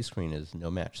LCD screen is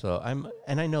no match. So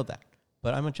I know that,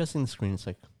 but I'm adjusting the screen. It's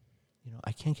like,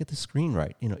 I can't get the screen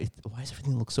right. Why does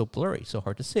everything look so blurry, so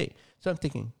hard to see? So I'm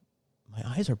thinking, my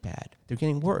eyes are bad. They're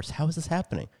getting worse. How is this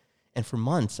happening? And for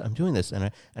months, I'm doing this,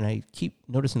 and I keep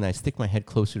noticing that I stick my head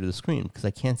closer to the screen because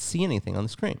I can't see anything on the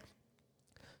screen.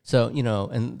 So,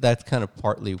 and that's kind of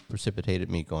partly precipitated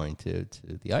me going to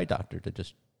the eye doctor to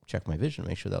just check my vision,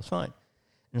 make sure that was fine.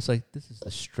 And it's like, this is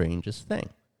the strangest thing.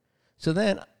 So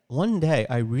then one day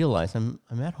I realize I'm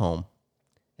at home,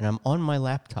 and I'm on my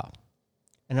laptop,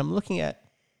 and I'm looking at,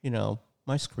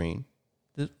 my screen,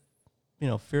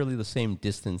 fairly the same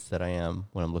distance that I am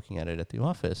when I'm looking at it at the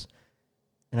office.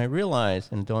 And I realize,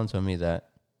 and it dawns on me,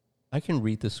 that I can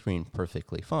read the screen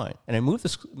perfectly fine. And I move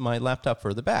my laptop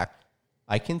further back.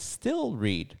 I can still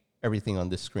read everything on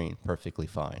this screen perfectly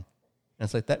fine. And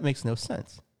it's like, that makes no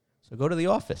sense. So I go to the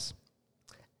office,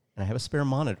 and I have a spare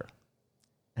monitor.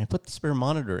 And I put the spare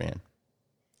monitor in.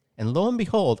 And lo and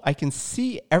behold, I can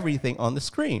see everything on the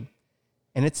screen.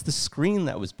 And it's the screen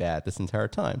that was bad this entire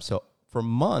time. So for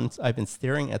months, I've been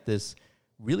staring at this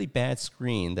really bad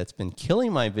screen that's been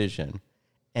killing my vision,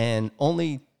 and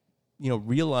only,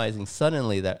 realizing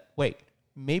suddenly that, wait,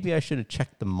 maybe I should have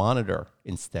checked the monitor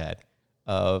instead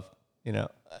of,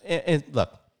 and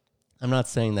look, I'm not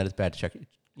saying that it's bad to check.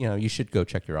 You should go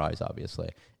check your eyes, obviously.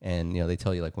 And, they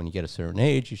tell you, like, when you get a certain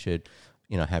age, you should,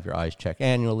 have your eyes checked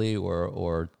annually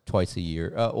or twice a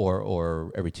year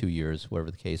or every 2 years,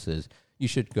 whatever the case is. You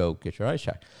should go get your eyes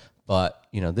checked. But,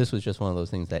 this was just one of those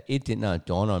things that it did not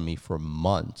dawn on me for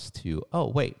months to, oh,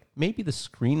 wait, maybe the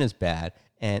screen is bad.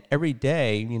 And every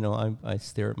day, I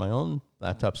stare at my own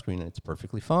laptop screen, and it's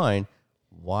perfectly fine.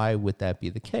 Why would that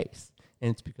be the case? And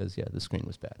it's because, the screen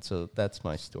was bad. So that's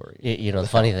my story. The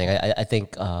funny thing, I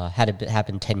think had it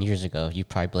happened 10 years ago, you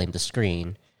probably blamed the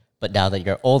screen. But now that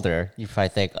you're older, you probably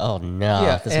think, "Oh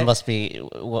no, this must be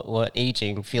what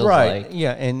aging feels like." Right?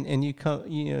 Yeah, and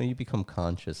you become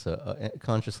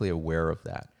consciously aware of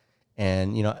that,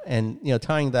 and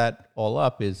tying that all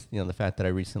up is the fact that I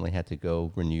recently had to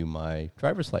go renew my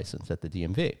driver's license at the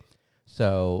DMV.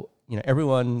 So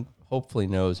everyone hopefully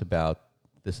knows about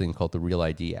this thing called the Real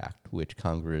ID Act, which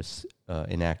Congress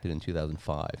enacted in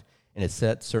 2005, and it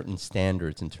set certain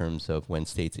standards in terms of when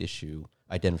states issue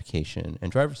identification and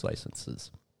driver's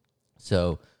licenses.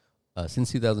 So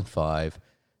since 2005,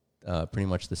 pretty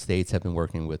much the states have been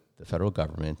working with the federal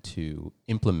government to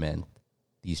implement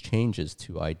these changes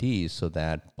to IDs so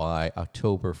that by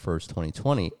October 1st,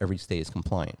 2020, every state is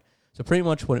compliant. So pretty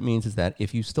much what it means is that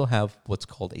if you still have what's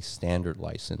called a standard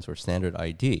license or standard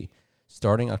ID,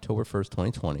 starting October 1st,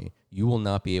 2020, you will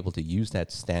not be able to use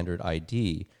that standard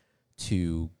ID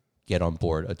to get on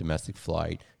board a domestic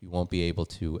flight. You won't be able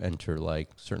to enter like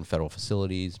certain federal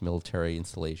facilities, military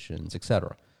installations,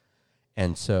 etc.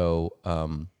 And so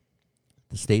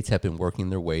the states have been working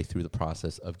their way through the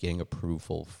process of getting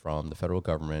approval from the federal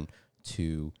government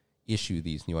to issue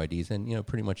these new IDs. And,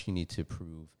 pretty much you need to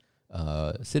prove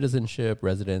citizenship,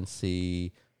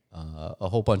 residency, a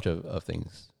whole bunch of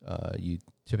things. You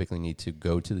typically need to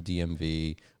go to the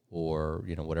DMV or,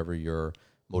 whatever your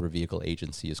motor vehicle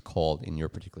agency is called in your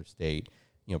particular state,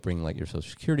 bring like your social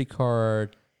security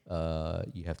card.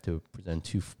 You have to present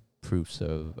two proofs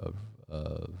of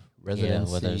residency.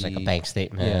 Yeah, whether it's like a bank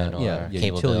statement or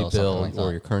cable utility bill like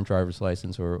or your current driver's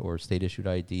license or state issued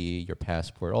ID, your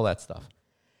passport, all that stuff.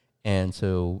 And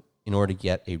so in order to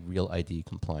get a real ID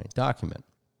compliant document.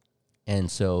 And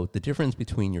so the difference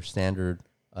between your standard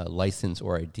license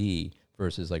or ID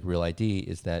versus like real ID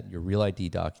is that your real ID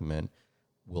document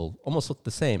will almost look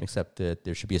the same, except that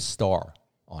there should be a star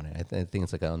on it. I think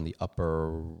it's like on the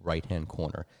upper right-hand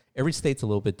corner. Every state's a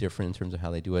little bit different in terms of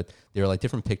how they do it. There are like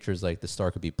different pictures, like the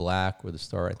star could be black or the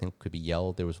star, I think, could be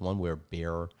yellow. There was one where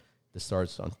the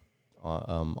star's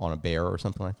on a bear or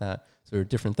something like that. So there are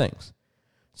different things.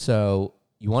 So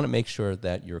you want to make sure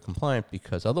that you're compliant,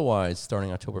 because otherwise,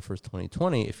 starting October 1st,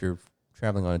 2020, if you're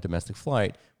traveling on a domestic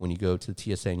flight, when you go to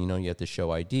the TSA and you have to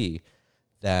show ID,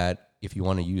 that if you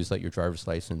want to use like your driver's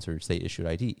license or state issued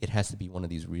ID, it has to be one of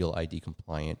these real ID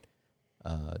compliant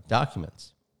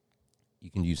documents. You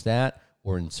can use that,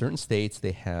 or in certain states,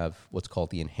 they have what's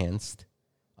called the enhanced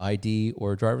ID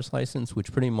or driver's license,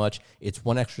 which pretty much it's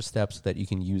one extra step so that you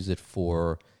can use it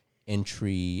for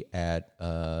entry at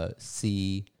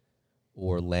sea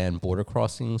or land border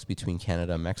crossings between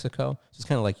Canada and Mexico. So it's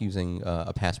kind of like using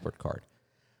a passport card.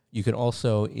 You can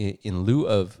also, in lieu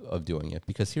of doing it,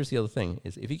 because here's the other thing,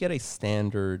 is if you get a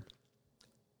standard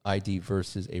ID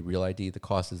versus a real ID, the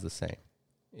cost is the same.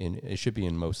 It should be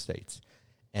in most states.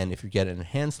 And if you get an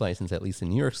enhanced license, at least in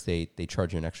New York State, they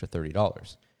charge you an extra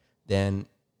 $30. Then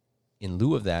in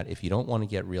lieu of that, if you don't want to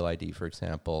get real ID, for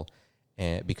example,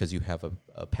 because you have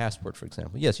a passport, for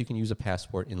example, yes, you can use a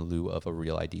passport in lieu of a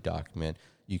real ID document.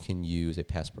 You can use a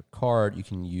passport card. You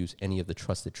can use any of the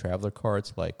trusted traveler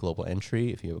cards like Global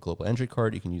Entry. If you have a Global Entry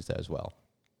card, you can use that as well.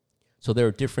 So there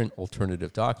are different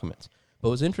alternative documents. But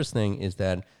what's interesting is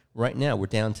that right now we're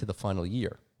down to the final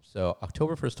year. So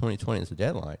October 1st, 2020 is the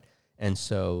deadline. And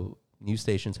so news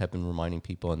stations have been reminding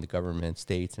people, and the government,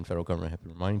 states and federal government have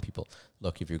been reminding people,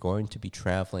 look, if you're going to be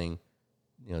traveling,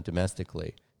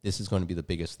 domestically, this is going to be the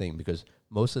biggest thing, because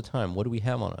most of the time, what do we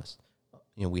have on us?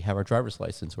 We have our driver's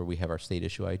license or we have our state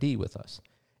issue ID with us.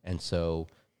 And so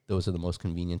those are the most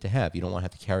convenient to have. You don't want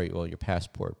to have to carry, your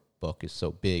passport book is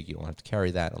so big, you don't have to carry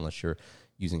that unless you're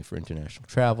using it for international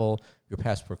travel. Your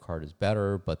passport card is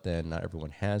better, but then not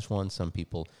everyone has one. Some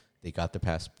people, they got the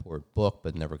passport book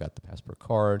but never got the passport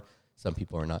card. Some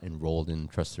people are not enrolled in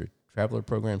trusted traveler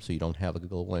programs, so you don't have a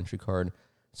Global Entry card.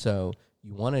 So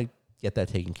you want to get that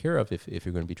taken care of if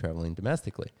you're going to be traveling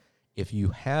domestically. If you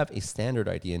have a standard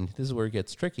ID, and this is where it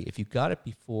gets tricky, if you got it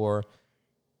before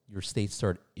your state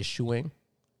started issuing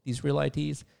these real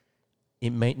IDs, it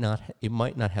might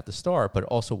not have the star, but it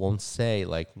also won't say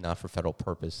like not for federal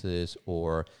purposes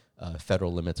or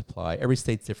federal limits apply. Every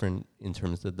state's different in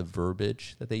terms of the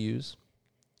verbiage that they use.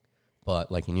 But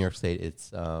like in New York State,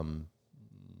 it's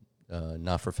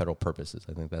not for federal purposes.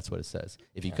 I think that's what it says.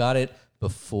 If you got it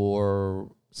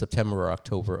before September or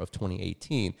October of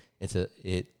 2018,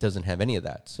 it doesn't have any of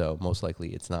that. So most likely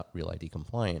it's not real ID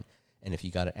compliant. And if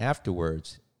you got it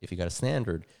afterwards, if you got a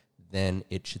standard, then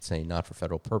it should say not for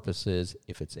federal purposes.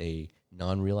 If it's a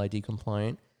non-real ID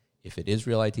compliant, if it is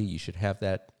real ID, you should have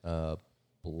that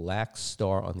black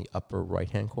star on the upper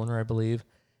right-hand corner, I believe.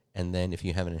 And then if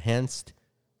you have an enhanced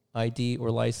ID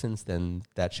or license, then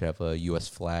that should have a U.S.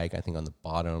 flag, I think, on the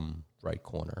bottom right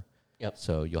corner. Yep.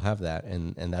 So you'll have that,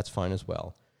 and that's fine as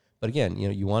well. But again,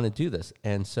 you want to do this.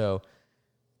 And so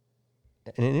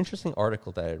an interesting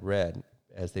article that I read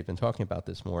as they've been talking about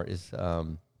this more is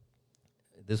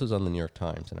this was on the New York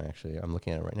Times, and I'm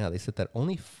looking at it right now. They said that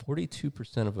only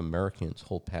 42% of Americans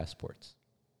hold passports.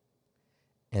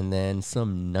 And then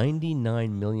some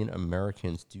 99 million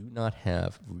Americans do not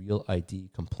have real ID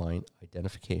compliant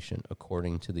identification,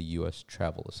 according to the U.S.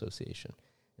 Travel Association.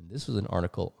 And this was an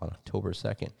article on October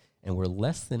 2nd. And we're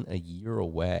less than a year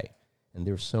away. And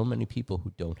there are so many people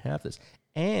who don't have this.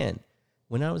 And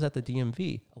when I was at the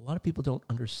DMV, a lot of people don't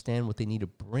understand what they need to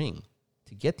bring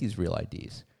to get these real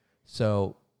IDs.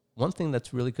 So one thing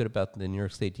that's really good about the New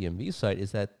York State DMV site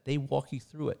is that they walk you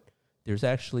through it. There's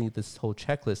actually this whole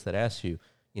checklist that asks you,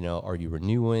 are you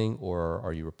renewing or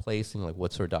are you replacing? Like,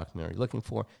 what sort of document are you looking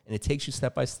for? And it takes you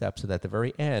step by step so that at the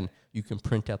very end, you can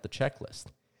print out the checklist.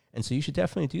 And so you should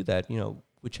definitely do that,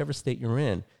 whichever state you're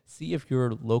in. See if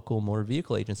your local motor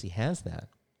vehicle agency has that.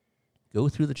 Go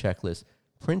through the checklist,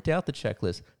 print out the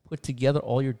checklist, put together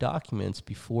all your documents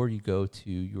before you go to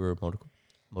your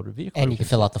motor vehicle And agency. you can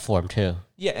fill out the form too.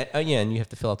 Yeah, and you have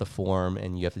to fill out the form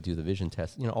and you have to do the vision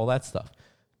test, all that stuff.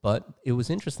 But it was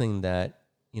interesting that,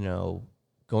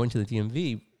 going to the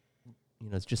DMV,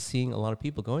 it's just seeing a lot of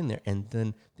people going there, and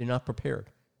then they're not prepared.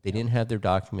 They didn't have their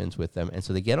documents with them, and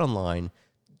so they get online.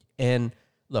 And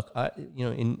look,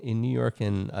 in New York,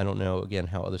 and I don't know again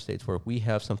how other states work. We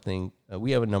have something.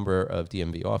 We have a number of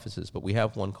DMV offices, but we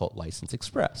have one called License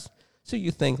Express. So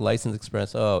you think License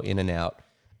Express? Oh, in and out.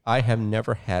 I have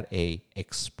never had a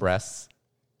express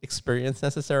experience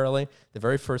necessarily. The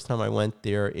very first time I went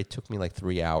there, it took me like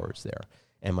 3 hours there.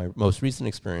 And my most recent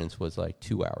experience was like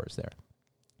 2 hours there.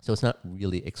 So it's not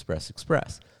really express.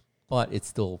 but it's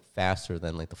still faster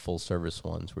than like the full service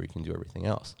ones where you can do everything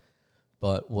else.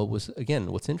 But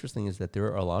what's interesting is that there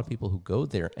are a lot of people who go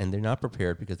there and they're not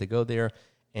prepared because they go there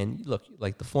and look,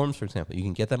 like the forms, for example, you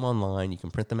can get them online, you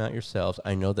can print them out yourselves.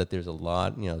 I know that there's a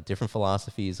lot, different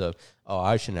philosophies of, oh,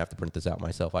 I shouldn't have to print this out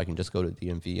myself. I can just go to the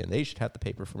DMV and they should have the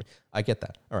paper for me. I get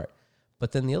that. All right.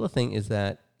 But then the other thing is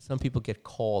that some people get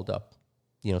called up,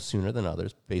 sooner than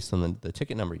others based on the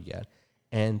ticket number you get,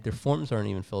 and their forms aren't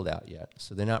even filled out yet.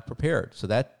 So they're not prepared. So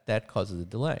that causes a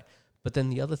delay. But then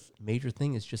the other major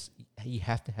thing is just you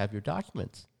have to have your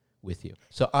documents with you.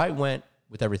 So I went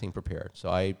with everything prepared. So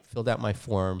I filled out my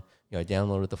form. I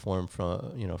downloaded the form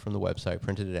from the website,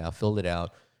 printed it out, filled it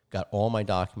out, got all my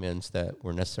documents that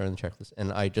were necessary on the checklist,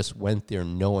 and I just went there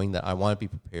knowing that I want to be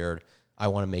prepared. I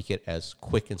want to make it as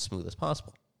quick and smooth as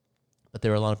possible. But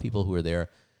there are a lot of people who are there,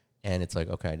 and it's like,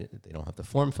 okay, they don't have the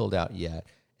form filled out yet,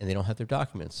 and they don't have their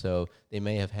documents. So they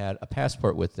may have had a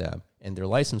passport with them and their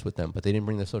license with them, but they didn't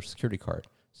bring their Social Security card.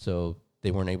 So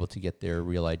they weren't able to get their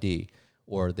real ID.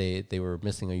 Or they were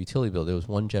missing a utility bill. There was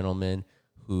one gentleman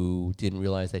who didn't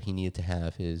realize that he needed to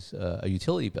have his a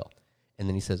utility bill. And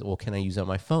then he says, well, can I use it on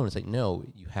my phone? It's like, no,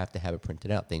 you have to have it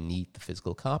printed out. They need the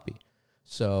physical copy.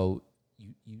 So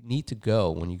you need to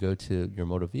go, when you go to your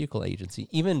motor vehicle agency,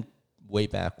 even way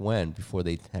back when, before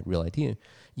they had real ID,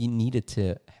 you needed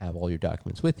to have all your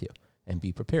documents with you and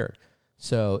be prepared.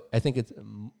 So I think it's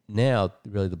now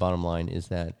really the bottom line is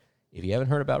that if you haven't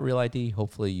heard about Real ID,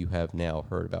 hopefully you have now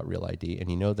heard about Real ID. And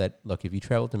you know that, look, if you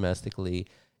travel domestically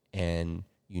and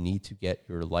you need to get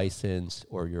your license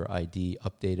or your ID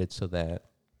updated so that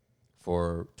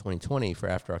for 2020, for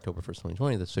after October 1st,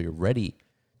 2020, so you're ready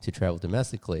to travel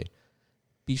domestically,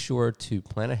 be sure to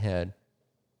plan ahead,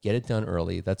 get it done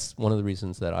early. That's one of the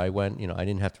reasons that I went, I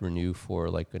didn't have to renew for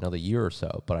like another year or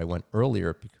so, but I went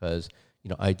earlier because,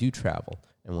 I do travel.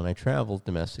 And when I travel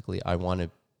domestically, I want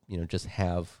to, just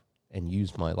have and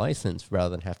use my license rather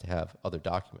than have to have other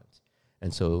documents.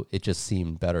 And so it just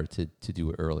seemed better to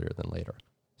do it earlier than later.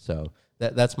 So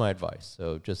that's my advice.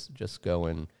 So just go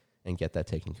and get that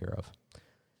taken care of. Do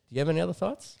you have any other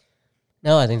thoughts?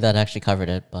 No, I think that actually covered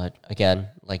it. But again,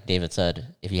 like David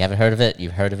said, if you haven't heard of it,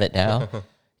 you've heard of it now.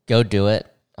 Go do it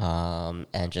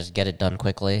and just get it done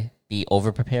quickly. Be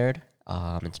over-prepared.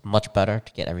 It's much better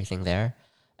to get everything there.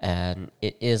 And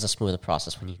it is a smoother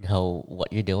process when you know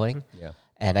what you're doing. Yeah.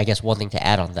 And I guess one thing to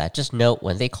add on that, just note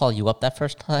when they call you up that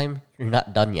first time, you're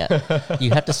not done yet. You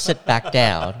have to sit back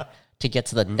down to get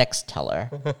to the next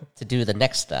teller to do the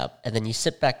next step. And then you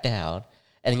sit back down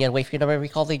and then you got to wait for your number to be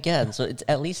called again. So it's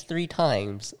at least 3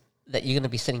 times that you're going to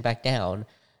be sitting back down.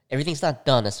 Everything's not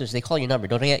done as soon as they call your number.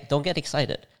 Don't get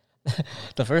excited.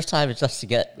 The first time is just to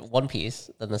get one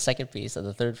piece, then the second piece, and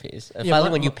the third piece. And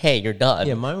finally, when you pay, you're done.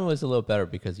 Yeah, mine was a little better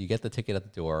because you get the ticket at the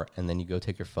door, and then you go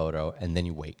take your photo, and then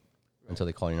you wait until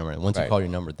they call your number. And once you call your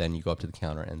number, then you go up to the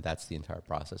counter, and that's the entire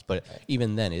process. But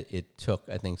even then, it took,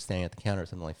 I think, standing at the counter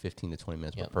something like 15 to 20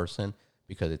 minutes per person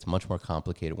because it's much more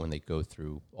complicated when they go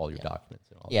through all your documents.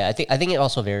 And all that. I think it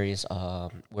also varies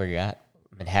where you're at.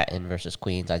 Manhattan versus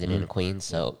Queens. I did it in Queens,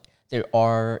 so there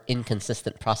are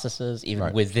inconsistent processes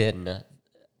even within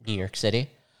New York City.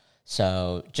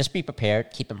 So just be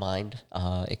prepared. Keep in mind,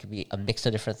 it could be a mix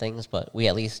of different things, but we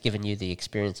at least given you the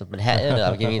experience of Manhattan, and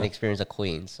I'm giving you the experience of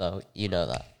Queens, so you know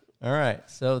that. All right.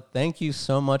 So thank you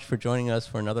so much for joining us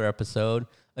for another episode.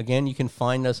 Again, you can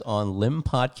find us on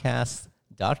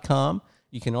limpodcast.com.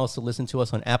 You can also listen to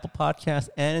us on Apple Podcasts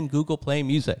and Google Play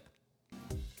Music.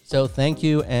 So thank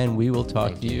you, and we will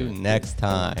talk to you next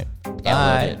time.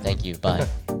 Bye. Thank you. Bye.